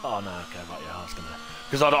 Oh no, okay, right, yeah, I was gonna,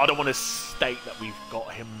 because I don't want to state that we've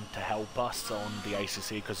got him to help us on the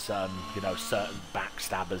ACC because you know, certain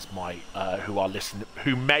backstabbers might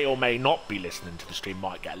who may or may not be listening to the stream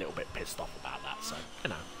might get a little bit pissed off about that. So you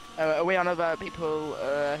know. Are we on other people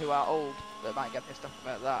who are old that might get pissed off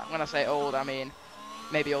about that? When I say old, I mean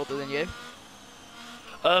maybe older than you.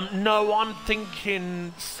 No, I'm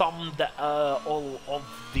thinking some that are all of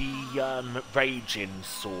the raging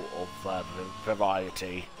sort of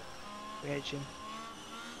variety. Raging.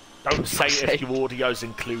 Don't say Fuck's if sake. your audio's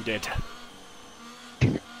included.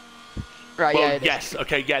 Right, Well, yeah. It is. yes,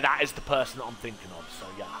 okay, yeah, that is the person that I'm thinking of, so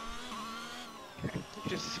yeah.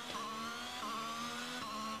 Just...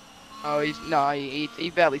 Oh,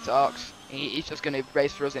 he barely talks. He's just going to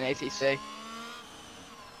race for us in ACC.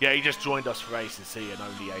 Yeah, he just joined us for ACC and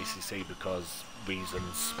only ACC because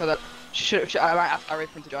reasons. Cause I might ask Harry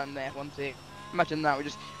for him to join the F1 team. Imagine that,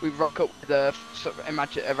 we rock up with a sort of,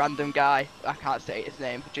 imagine a random guy, I can't say his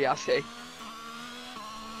name, for GRC.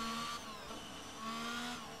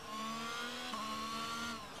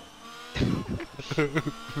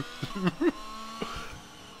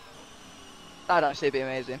 That'd actually be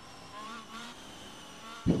amazing.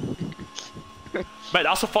 Mate,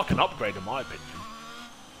 that's a fucking upgrade in my opinion.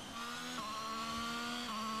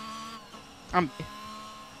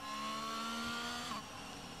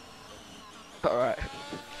 Alright.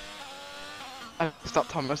 Stop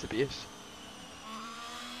Thomas abuse.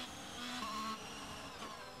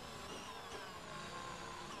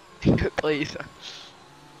 Please.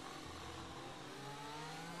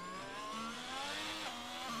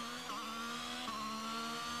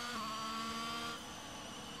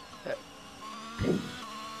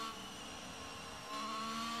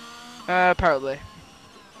 Apparently.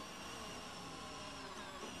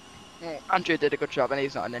 Well, Andrew did a good job and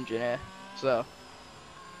he's not an engineer, so.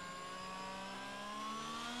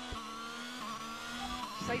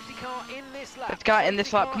 Safety car in this lap. Let's get in this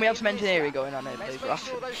Safety lap. car Can we have in some this engineering lap. going on here, Let's please, make Ross?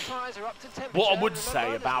 sure those tyres are up to temperature. What I would Remember, say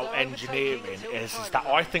there's about no engineering overtaking until is the that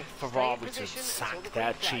final I lap. think Stay in Ferrari should position until sack the their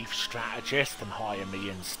green flag. chief strategist and hire me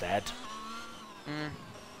instead.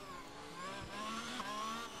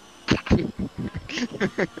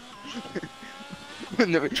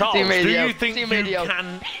 Charles, do radio, you think team you radio.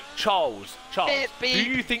 can... Charles, Beep, do beep.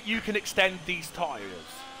 you think you can extend these tyres?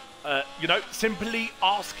 You know, simply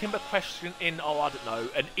ask him a question in, oh, I don't know,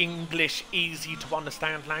 an English easy to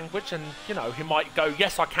understand language, and, you know, he might go,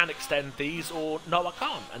 yes, I can extend these, or no, I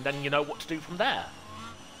can't, and then you know what to do from there.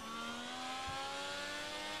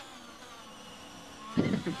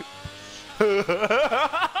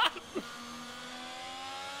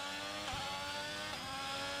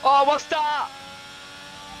 Oh, what's that?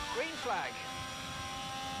 Green flag.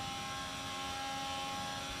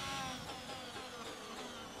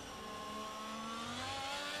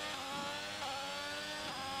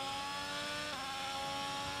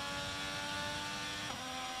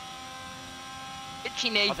 Itchy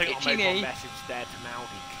knee, I think itchy I made my knee. message there to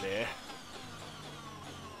Maudi clear.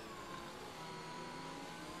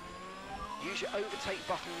 Use your overtake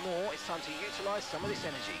button more. It's time to utilise some of this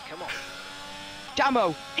energy. Come on.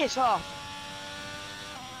 Jamo, piss off.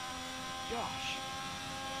 Josh.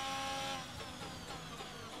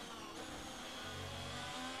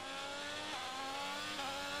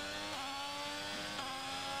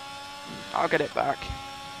 I'll get it back.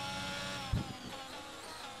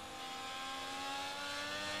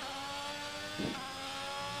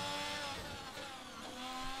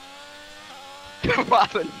 What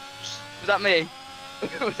happened? Was that me?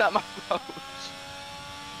 Was that my fault?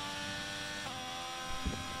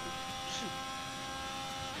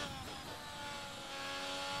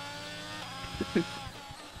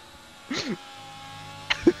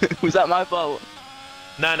 Was that my fault?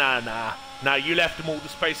 No, you left him all the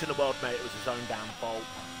space in the world, mate. It was his own damn fault.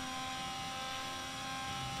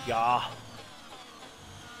 Yeah.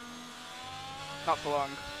 Not for long.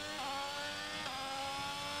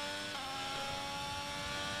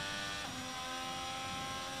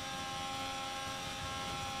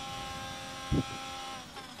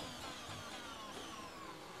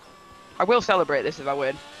 I will celebrate this if I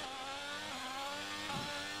win.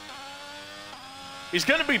 He's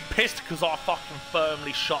gonna be pissed because I fucking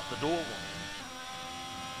firmly shut the door on him.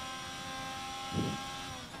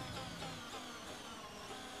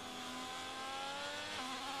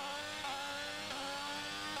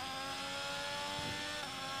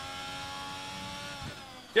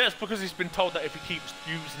 Yeah, it's because he's been told that if he keeps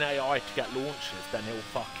using AI to get launches, then he'll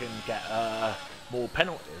fucking get more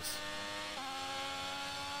penalties.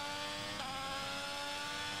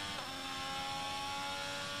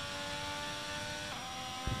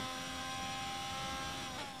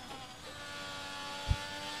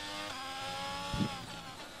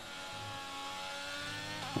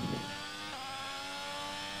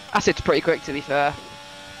 Acid's pretty quick, to be fair.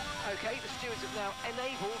 Okay, the stewards have now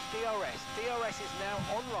enabled DRS. DRS is now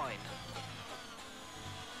online.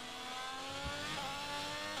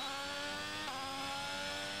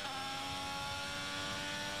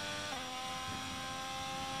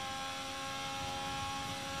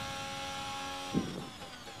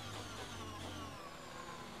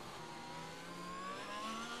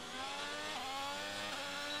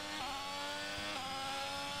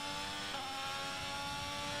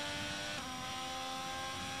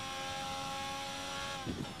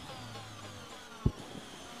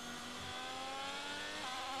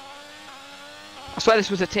 I swear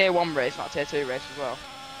this was a tier 1 race, not a tier 2 race as well.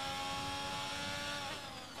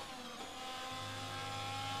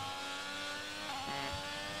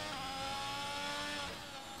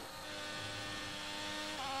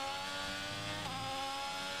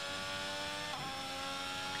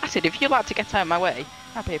 Acid, if you'd like to get out of my way,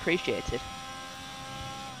 that'd be appreciated.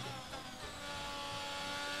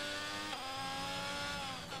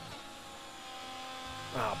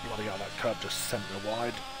 Ah, bloody hell, that curb just sent me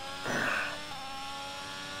wide.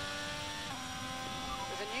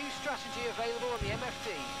 There's a new strategy available on the MFD.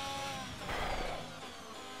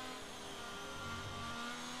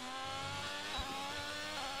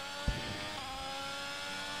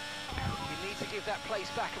 You need to give that place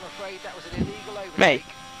back, I'm afraid. That was an illegal overtake. Mate.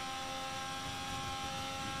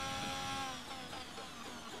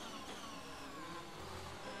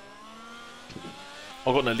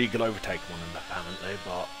 I've got an illegal overtake one in apparently,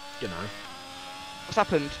 but, you know. What's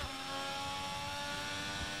happened?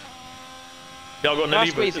 Yeah, I got an Last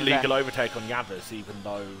squeezes illegal then. overtake on Yavers, even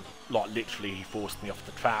though, like, literally he forced me off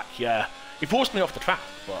the track. Yeah, he forced me off the track,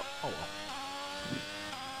 but oh well.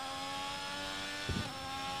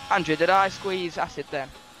 Andrew, did I squeeze Acid then?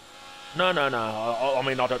 No. I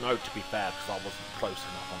mean, I don't know, to be fair, because I wasn't close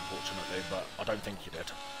enough, unfortunately, but I don't think you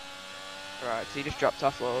did. Right, so you just dropped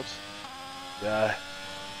off loads. Yeah.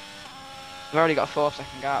 I've already got a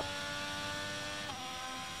 4-second gap.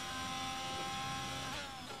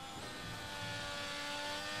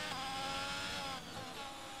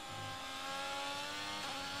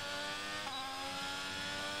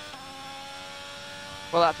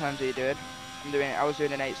 What lap times are you doing? I was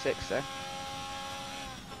doing an 8.60.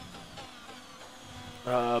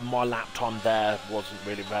 My lap time there wasn't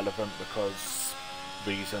really relevant because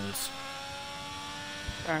reasons.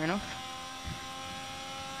 Fair enough.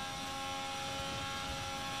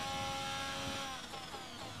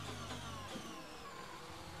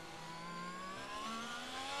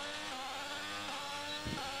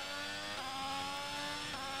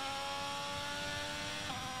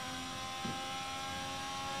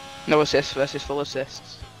 No assists versus full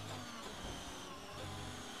assists.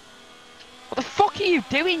 What the fuck are you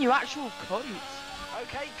doing, you actual cunt?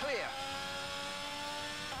 Okay, clear.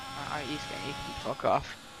 Alright, you can fuck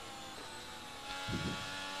off.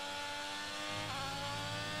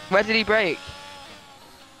 Where did he break?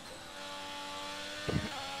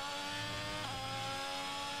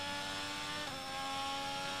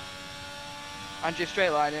 Andrew,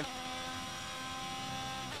 straight line him.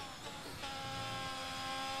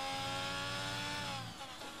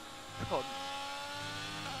 Cunt.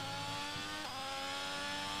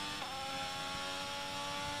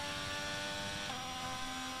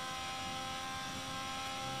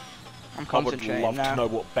 I'm I would concentrating love now. to know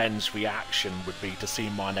what Ben's reaction would be to see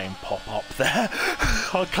my name pop up there.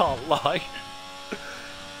 I can't lie.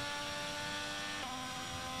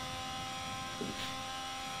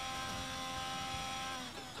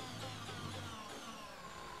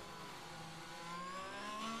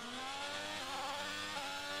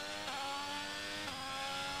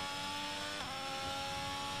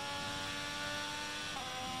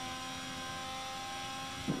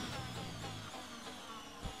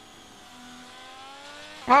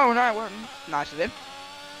 Oh no, it wasn't. Nice of him.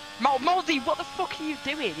 Moldy, what the fuck are you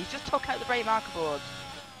doing? He's just took out the brake marker boards.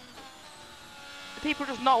 The people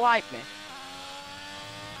just not like me.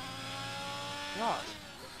 God.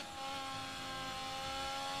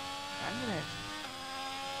 I'm gonna...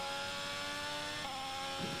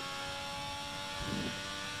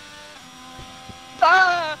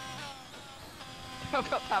 Ah! I've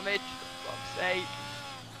got damage, for fuck's sake.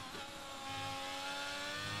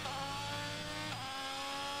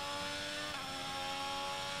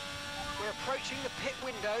 We're approaching the pit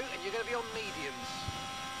window and you're going to be on mediums.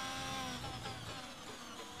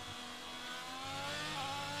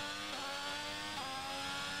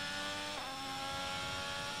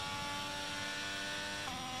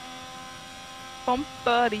 Bum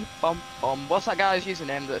buddy bum bum. What's that guy's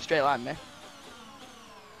username that straight line me?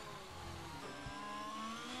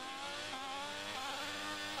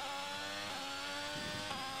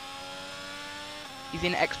 He's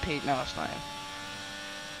in XP. No, that's not him.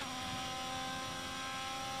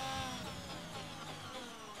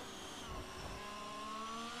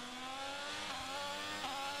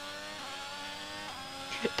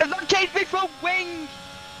 They've not changed me for a wing!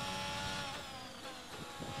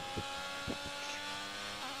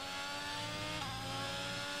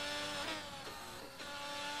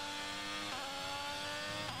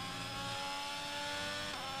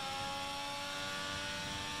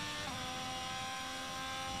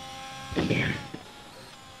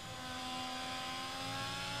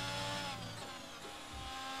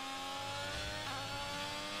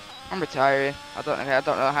 I'm retiring. I don't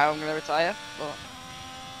know how I'm gonna retire, but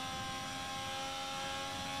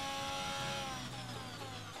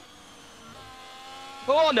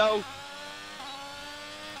oh no!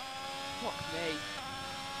 Fuck me!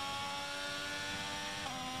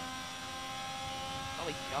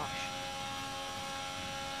 Holy gosh!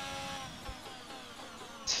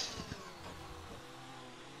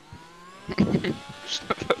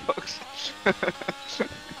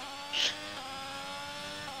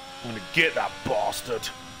 I'm gonna get that bastard.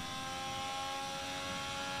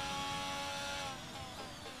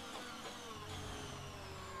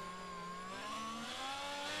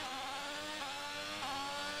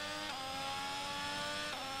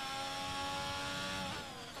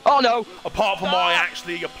 Oh no! Apart from No! I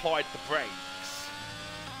actually applied the brakes.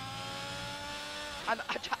 I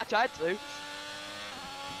tried to.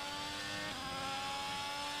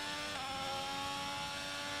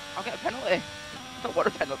 I'll get a penalty. What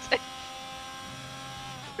a penalty.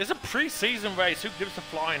 It's a pre-season race. Who gives a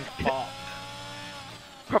flying fuck?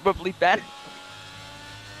 Probably Ben.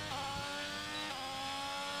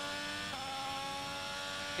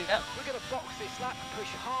 Yeah. We're going to box this lap and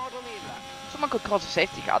push hard on the in-lap. Someone could cause a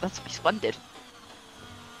safety car. That'd be splendid.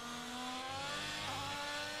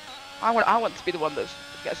 I want to be the one that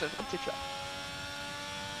gets an advantage.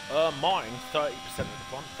 Mine 30% at the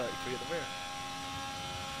front, 33 at the rear.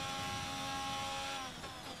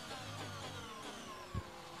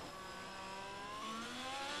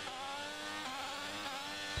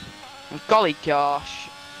 Golly gosh.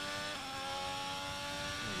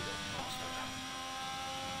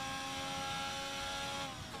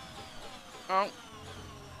 Oh.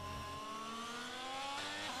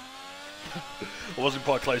 I wasn't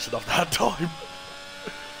quite close enough that time.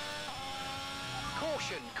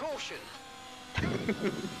 Caution, caution.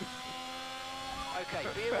 Okay,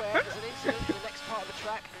 be aware there's an incident in the next part of the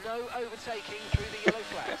track. No overtaking through the yellow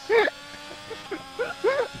flags.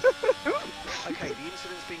 Okay, the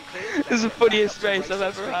incident's been cleared. This is the funniest race I've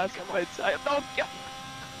ever had. Oh, God.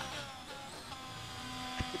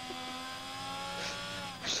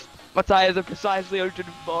 My tyres are precisely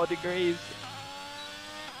 104 degrees.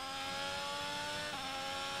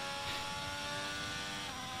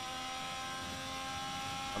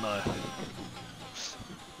 I know.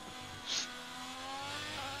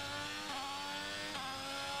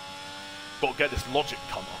 Got to get this logic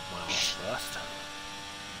come off my ass first.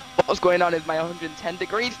 What's going on is my 110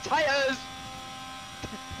 degrees tyres!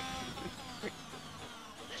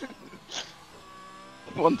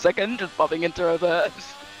 1 second, just bobbing into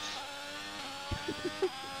reverse.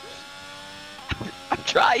 I'm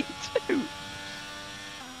trying to.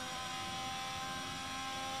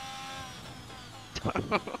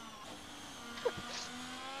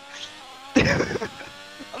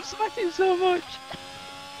 I'm sweating so much.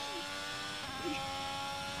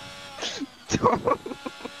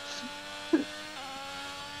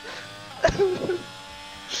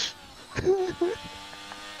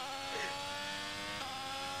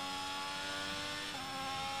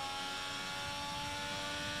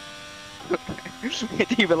 It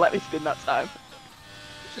didn't even let me spin that time.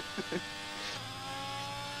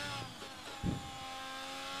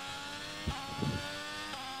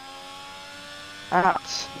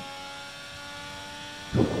 That's...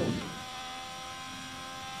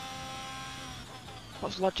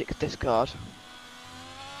 What's Logic's discard?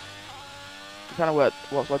 I'm trying to work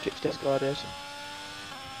what Logic's discard is.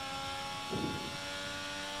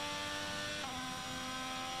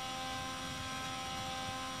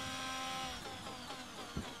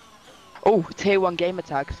 Oh, tier 1 gamer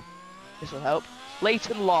tags. This will help.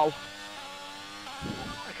 Leighton Lol.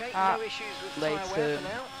 Okay, no issues with tyre wear for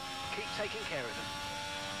now. Keep taking care of them.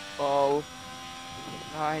 Oh,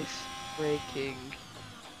 nice braking.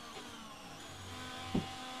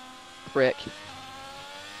 Brick.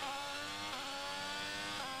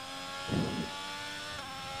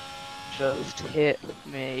 Just hit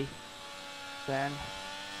me, then.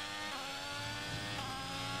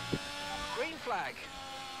 Green flag.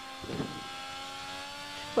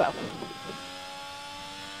 Well,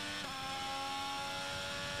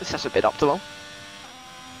 this is a bit optimal.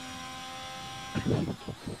 No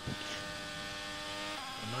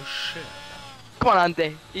shit. Come on,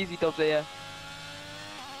 Andy. Easy dubs here.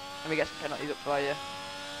 Let me get some penalties up for you.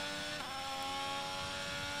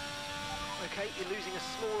 Okay, you're losing a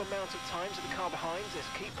small amount of time to the car behind. Let's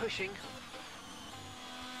keep pushing.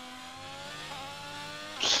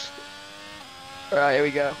 Alright, here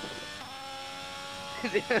we go.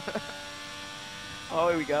 Oh,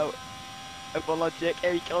 here we go. F1 Logic,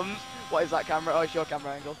 here he comes. What is that camera? Oh, it's your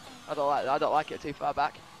camera angle. I don't like it too far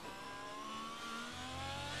back.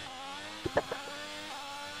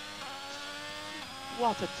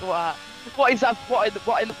 What a twat. What is that? What in the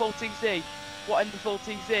full TC? What in the full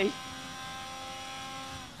TC?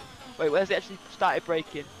 Wait, where's it actually started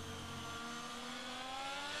braking?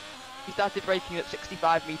 He started braking at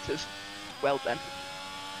 65 meters. Well then.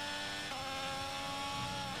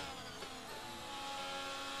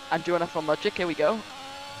 Andrew and F1 Logic, here we go.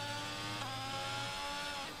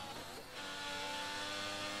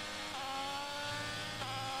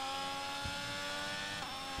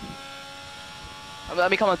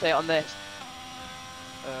 Let me commentate on this.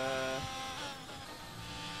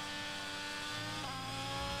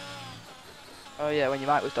 Oh yeah, when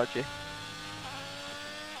your mic was dodgy.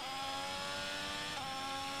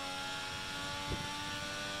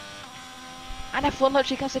 And F1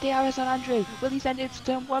 Logic has the DRS on Andrew. Will he send it to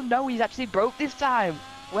turn 1? No, he's actually broke this time.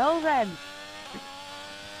 Well then.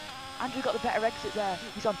 Andrew got the better exit there.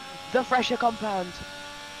 He's on the fresher compound.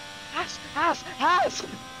 Has!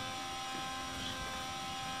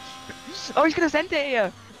 Oh, he's gonna send it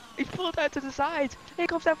here. He's pulled out to the side. Here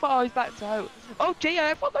comes F1. Oh, he's backed out. Oh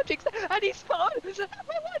dear, F1 Logic's there, and he's spun. F1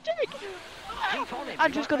 Logic.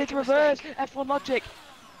 Andrew's gone into reverse. F1 Logic.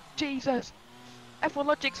 Jesus. F1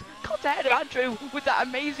 Logic's got ahead of Andrew with that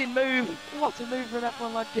amazing move. What a move from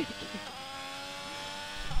F1 Logic.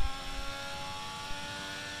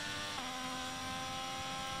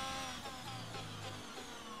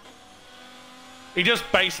 He just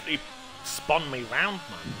basically spun me round,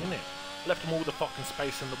 man, didn't it? I left them all the fucking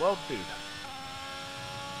space in the world, dude.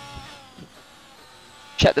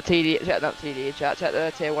 Check the TD, check that TD chat, check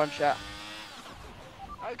the tier 1 chat.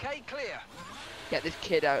 Okay, clear. Get this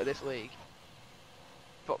kid out of this league.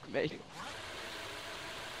 Fuck me.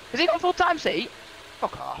 Has he got a full-time seat?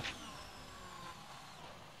 Fuck off.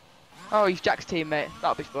 Oh, he's Jack's teammate.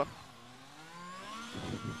 That'll be fun.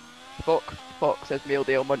 Fuck, says Meal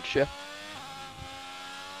Deal Muncher.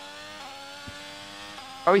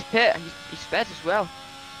 Oh, he's pit. He's sped as well.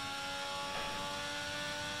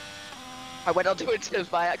 I went on to Inters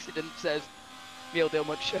by accident, says Meal Deal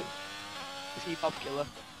Muncher. Is he popular?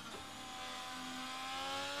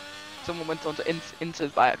 Someone went on to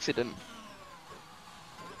Inters by accident.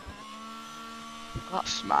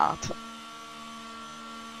 That's smart.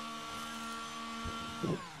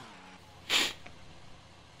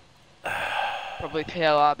 Probably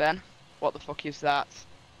PLR Ben. What the fuck is that?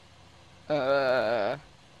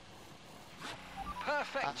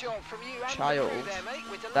 Perfect job from you and Child. the crew there, mate.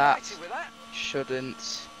 We're That delighted with that.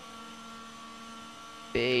 shouldn't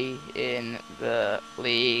be in the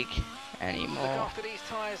league Look anymore. after these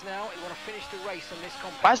tyres now. You want to finish the race on this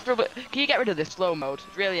compound. Why's the, can you get rid of this slow mode?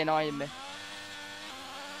 It's really annoying me.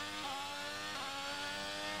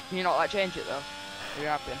 Can you not like change it though? You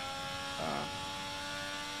have been.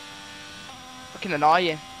 Fucking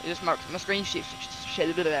annoying. It just my screen keeps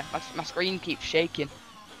my screen keeps shaking.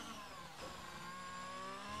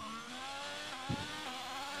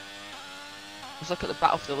 Let's look at the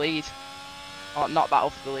battle for the lead. Or not battle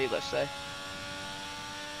for the lead, let's say.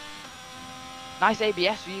 Nice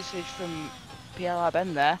ABS usage from PLR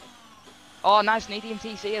Ben there. Oh, nice medium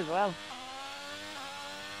TC as well.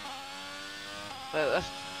 That's...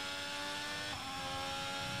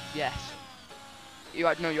 Yes. You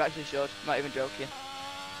actually should. Not even joking.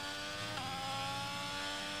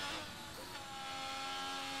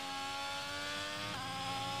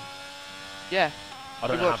 Yeah. I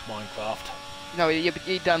don't You would. have Minecraft. No, you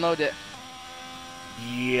download it.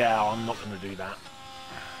 Yeah, I'm not going to do that.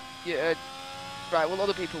 Yeah. Right. Well,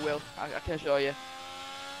 other people will. I can assure you.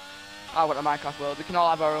 I want a Minecraft world. We can all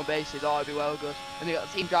have our own bases. Oh, it'd be well good. And we got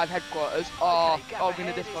the Team Drive headquarters. Oh, Okay, gap we're in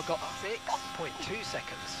a ahead Discord. is Got 6.2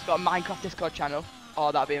 seconds. a Minecraft Discord channel.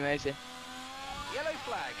 Oh, that'd be amazing. Yellow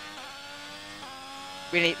flag.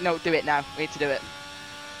 We need do it now. We need to do it.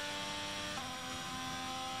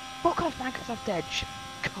 Fuck off, Minecraft Edge.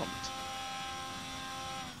 Cunt.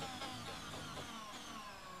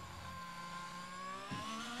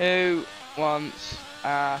 Who wants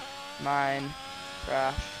a Minecraft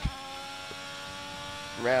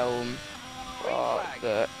realm for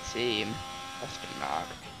the team? Question mark.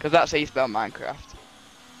 Because that's how you spell Minecraft.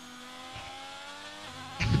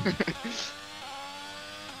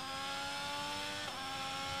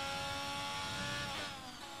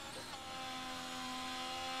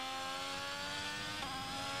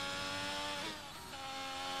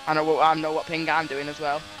 I know what ping I'm doing as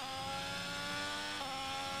well.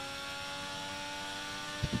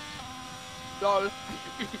 Lol.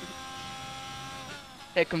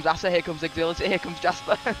 Here comes Asa, here comes Exility, here comes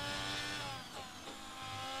Jasper.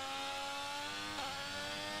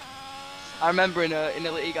 I remember in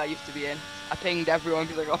a league I used to be in, I pinged everyone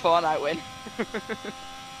because I got a Fortnite win.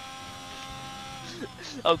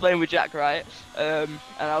 I was playing with Jack, right? And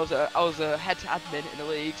I was a head admin in the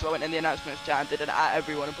league, so I went in the announcements chat and did an at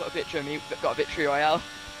everyone and put a picture of me, got a victory royale.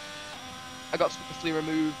 I got successfully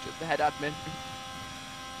removed as the head admin.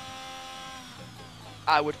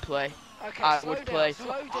 I would play. Okay, I slow would down, play. slow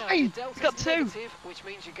down. Hey, Your he's delta's got 2. negative, which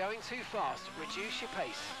means you're going too fast. Reduce your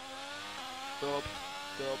pace. Dub.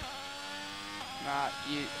 Nah,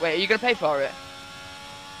 wait, are you gonna pay for it?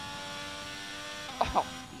 Oh,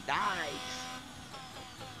 nice.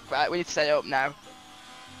 Right, we need to set it up now.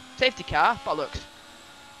 Safety car, bollocks.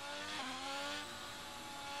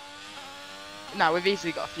 Now we've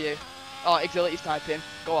easily got a few. Oh, Exility's typing.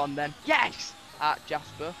 Go on then. Yes! At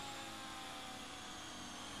Jasper.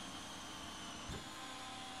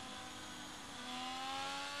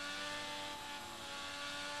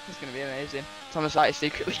 It's gonna be amazing. Thomas Light is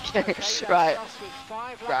secretly Okay, right. us with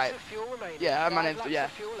 5 laps Right. of fuel remaining. Yeah, my 5 name's laps yeah.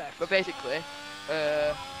 of fuel left. But basically,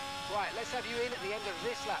 Right, let's have you in at the end of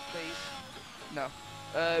this lap, please. no.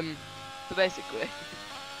 So basically,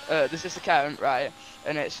 there's this account, right?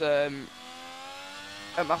 And it's at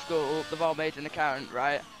my school, they've all made an account,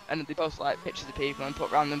 right? And they post like pictures of people and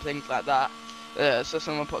put random things like that. So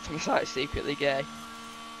someone put Thomas Light is secretly gay.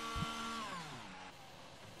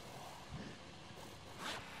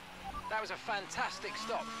 That was a fantastic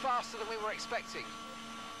stop, faster than we were expecting.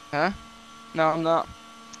 Huh? No, I'm not.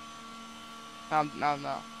 No, I'm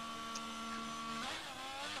not.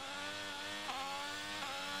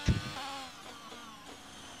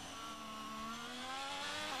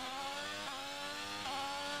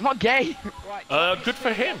 I'm not gay. Right, Good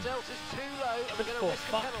for him. Delta's too low, and we're Good going to for risk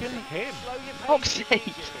a penalty. fucking him. Slow your Fuck's pace sake.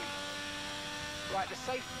 immediately. Right, the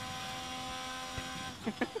safe.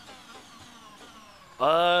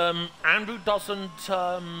 Andrew doesn't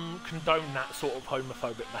condone that sort of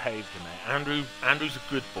homophobic behaviour, mate. Andrew's a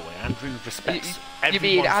good boy. Andrew respects You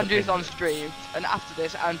mean everyone's Andrew's on opinions. stream, and after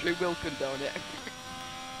this, Andrew will condone it.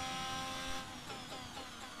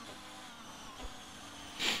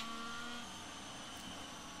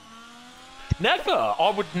 Never.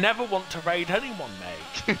 I would never want to raid anyone,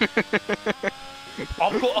 mate.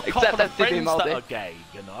 I've got a Except couple that of friends Diddy that Moldy. are gay,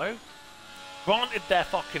 you know. Granted, they're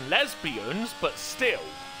fucking lesbians, but still,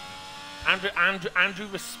 Andrew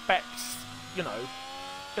respects, you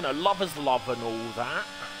know, lovers love and all that.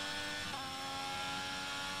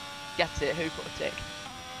 Get it? Who put a tick?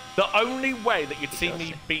 The only way that you'd see does me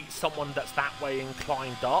it. beat someone that's that way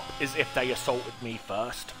inclined up is if they assaulted me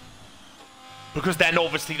first. Because then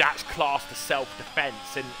obviously that's classed as self-defense,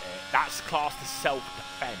 isn't it? That's classed as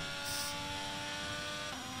self-defense.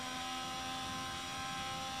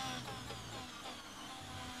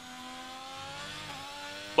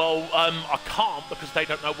 Well, I can't because they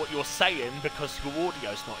don't know what you're saying because your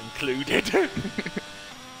audio's not included.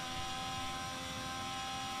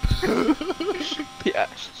 Yeah,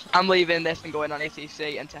 I'm leaving this and going on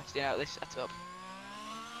ATC and testing out this setup.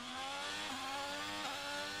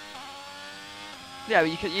 Yeah,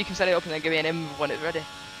 you can set it up and then give me an inv when it's ready.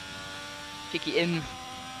 Cheeky inv.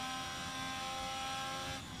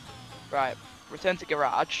 Right, return to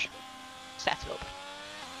garage. Setup.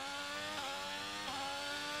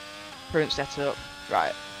 Current setup.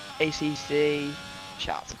 Right, ACC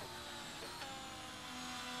chat.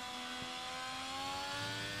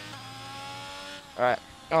 Alright.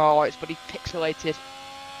 Oh, it's bloody pixelated.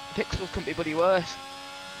 The pixels couldn't be bloody worse.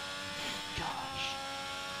 Gosh.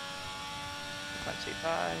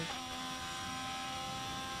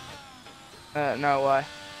 0.25. No way.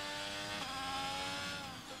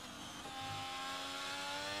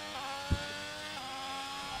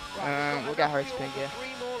 Right, We'll get her to ping here.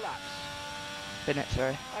 here. 3 more laps. Spin it,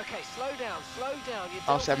 sorry. Okay, slow down, slow down. Your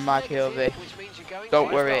I'll delta's send my negative, POV. which means you're going Don't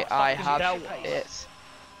too worry, fast. I fucking have Delta. it.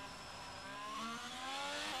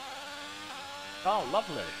 Oh,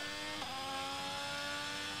 lovely.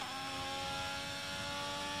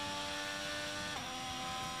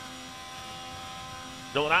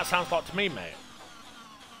 You know what that sounds like to me, mate?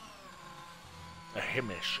 A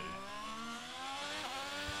him issue.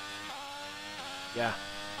 Yeah.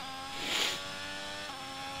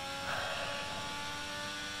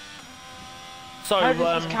 So, How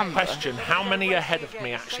does this camera- question, how many ahead of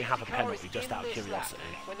me actually have a penalty, just out of curiosity?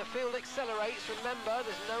 When the field accelerates, remember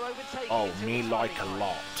there's no overtaking Oh, until me the like a timing line.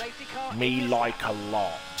 lot. Safety car Me in this like lap. a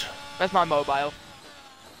lot. Where's my mobile?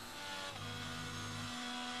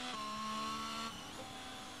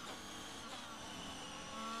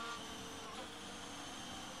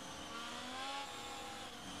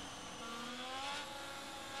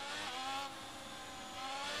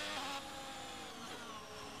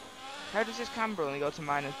 How does this camber only go to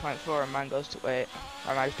 -0.4 and mine goes to wait?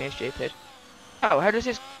 Or am I just being stupid? Oh, how does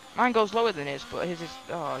this? Mine goes lower than his, but his is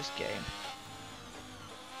it's game.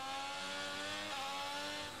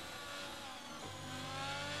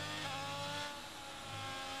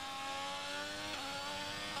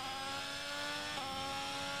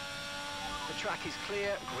 The track is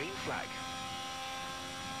clear, green flag.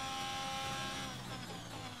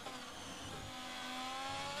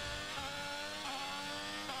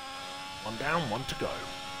 One down, one to go.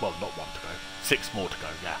 Well, not one to go. 6 more to go,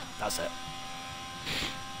 yeah, that's it.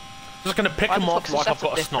 Just gonna pick Why them the off fuck's the like I've setup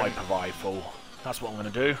got a different? sniper rifle. That's what I'm gonna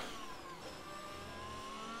do.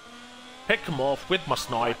 Pick them off with my Need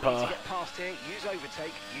sniper. to get past here, use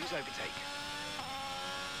overtake, use overtake.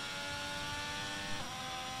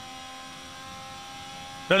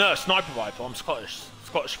 No, sniper rifle. I'm Scottish.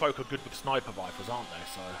 Scottish folk are good with sniper rifles, aren't they?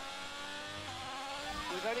 So.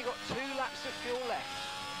 We've only got 2 laps of fuel left.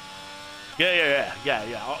 Yeah.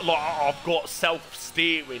 Like, I've got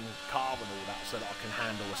self-steering car and all that, so that I can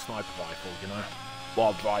handle a sniper rifle, you know,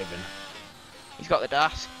 while driving. He's got the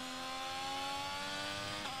dash.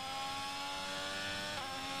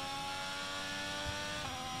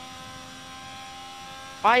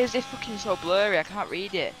 Why is this fucking so blurry? I can't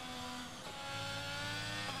read it.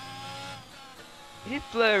 It is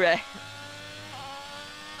blurry.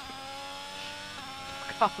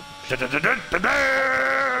 God, Final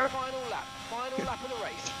lap of the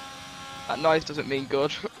race. that noise doesn't mean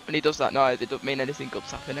good. When he does that noise, it doesn't mean anything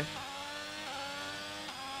good's happening.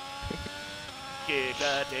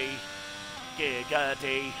 Giggity.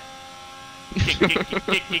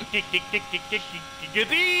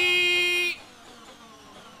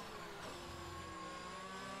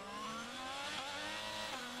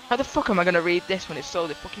 How the fuck am I gonna read this when it's so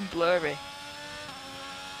fucking blurry?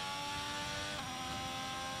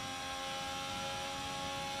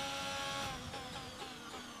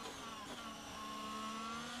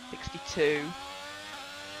 "62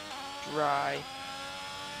 dry."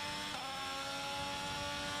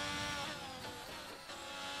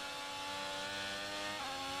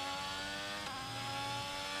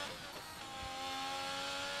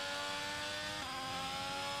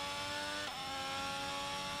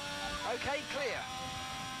 Okay, clear.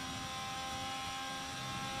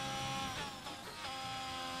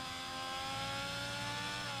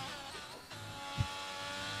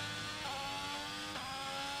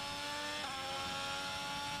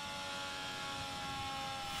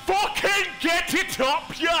 Fucking get it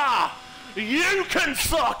up, yeah! You can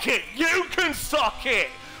suck it! You can suck it!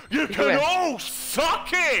 You can win. all suck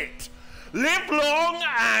it! Live long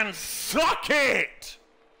and suck it!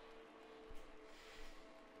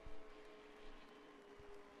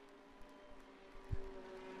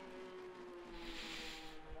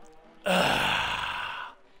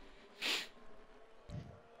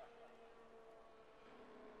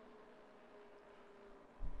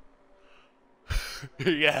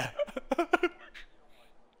 Yeah.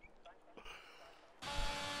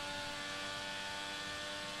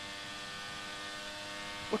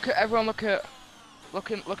 Look at everyone. Look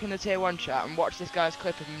in the tier 1 chat and watch this guy's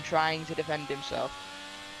clip of him trying to defend himself.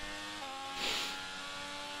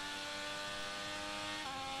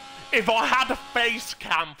 If I had a face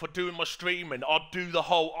cam for doing my streaming, I'd do the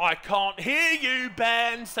whole "I can't hear you,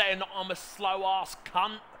 Ben," saying I'm a slow ass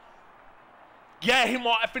cunt. Yeah, he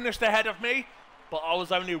might have finished ahead of me, but I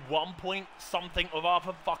was only 1 point something or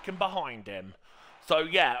other fucking behind him. So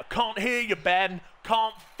yeah, can't hear you, Ben.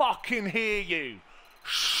 Can't fucking hear you.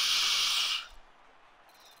 Shh.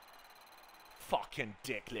 Fucking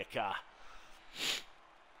dick licker.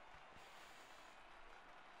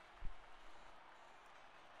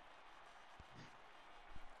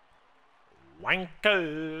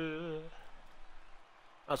 Wanker.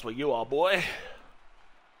 That's what you are, boy.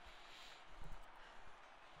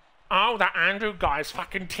 Oh, that Andrew guy's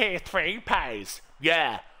fucking tier 3 pace.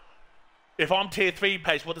 Yeah. If I'm tier 3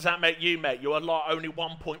 pace, what does that make you, mate? You're only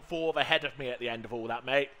 1.4 ahead of me at the end of all that,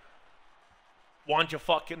 mate. Wind your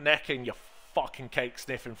fucking neck in, you fucking cake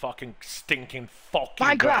sniffing, fucking stinking fucking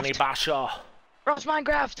Minecraft. granny basher. Ross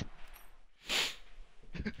Minecraft.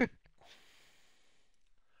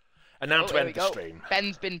 And now Oh, to here end we the go. stream.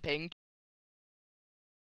 Ben's been pinged.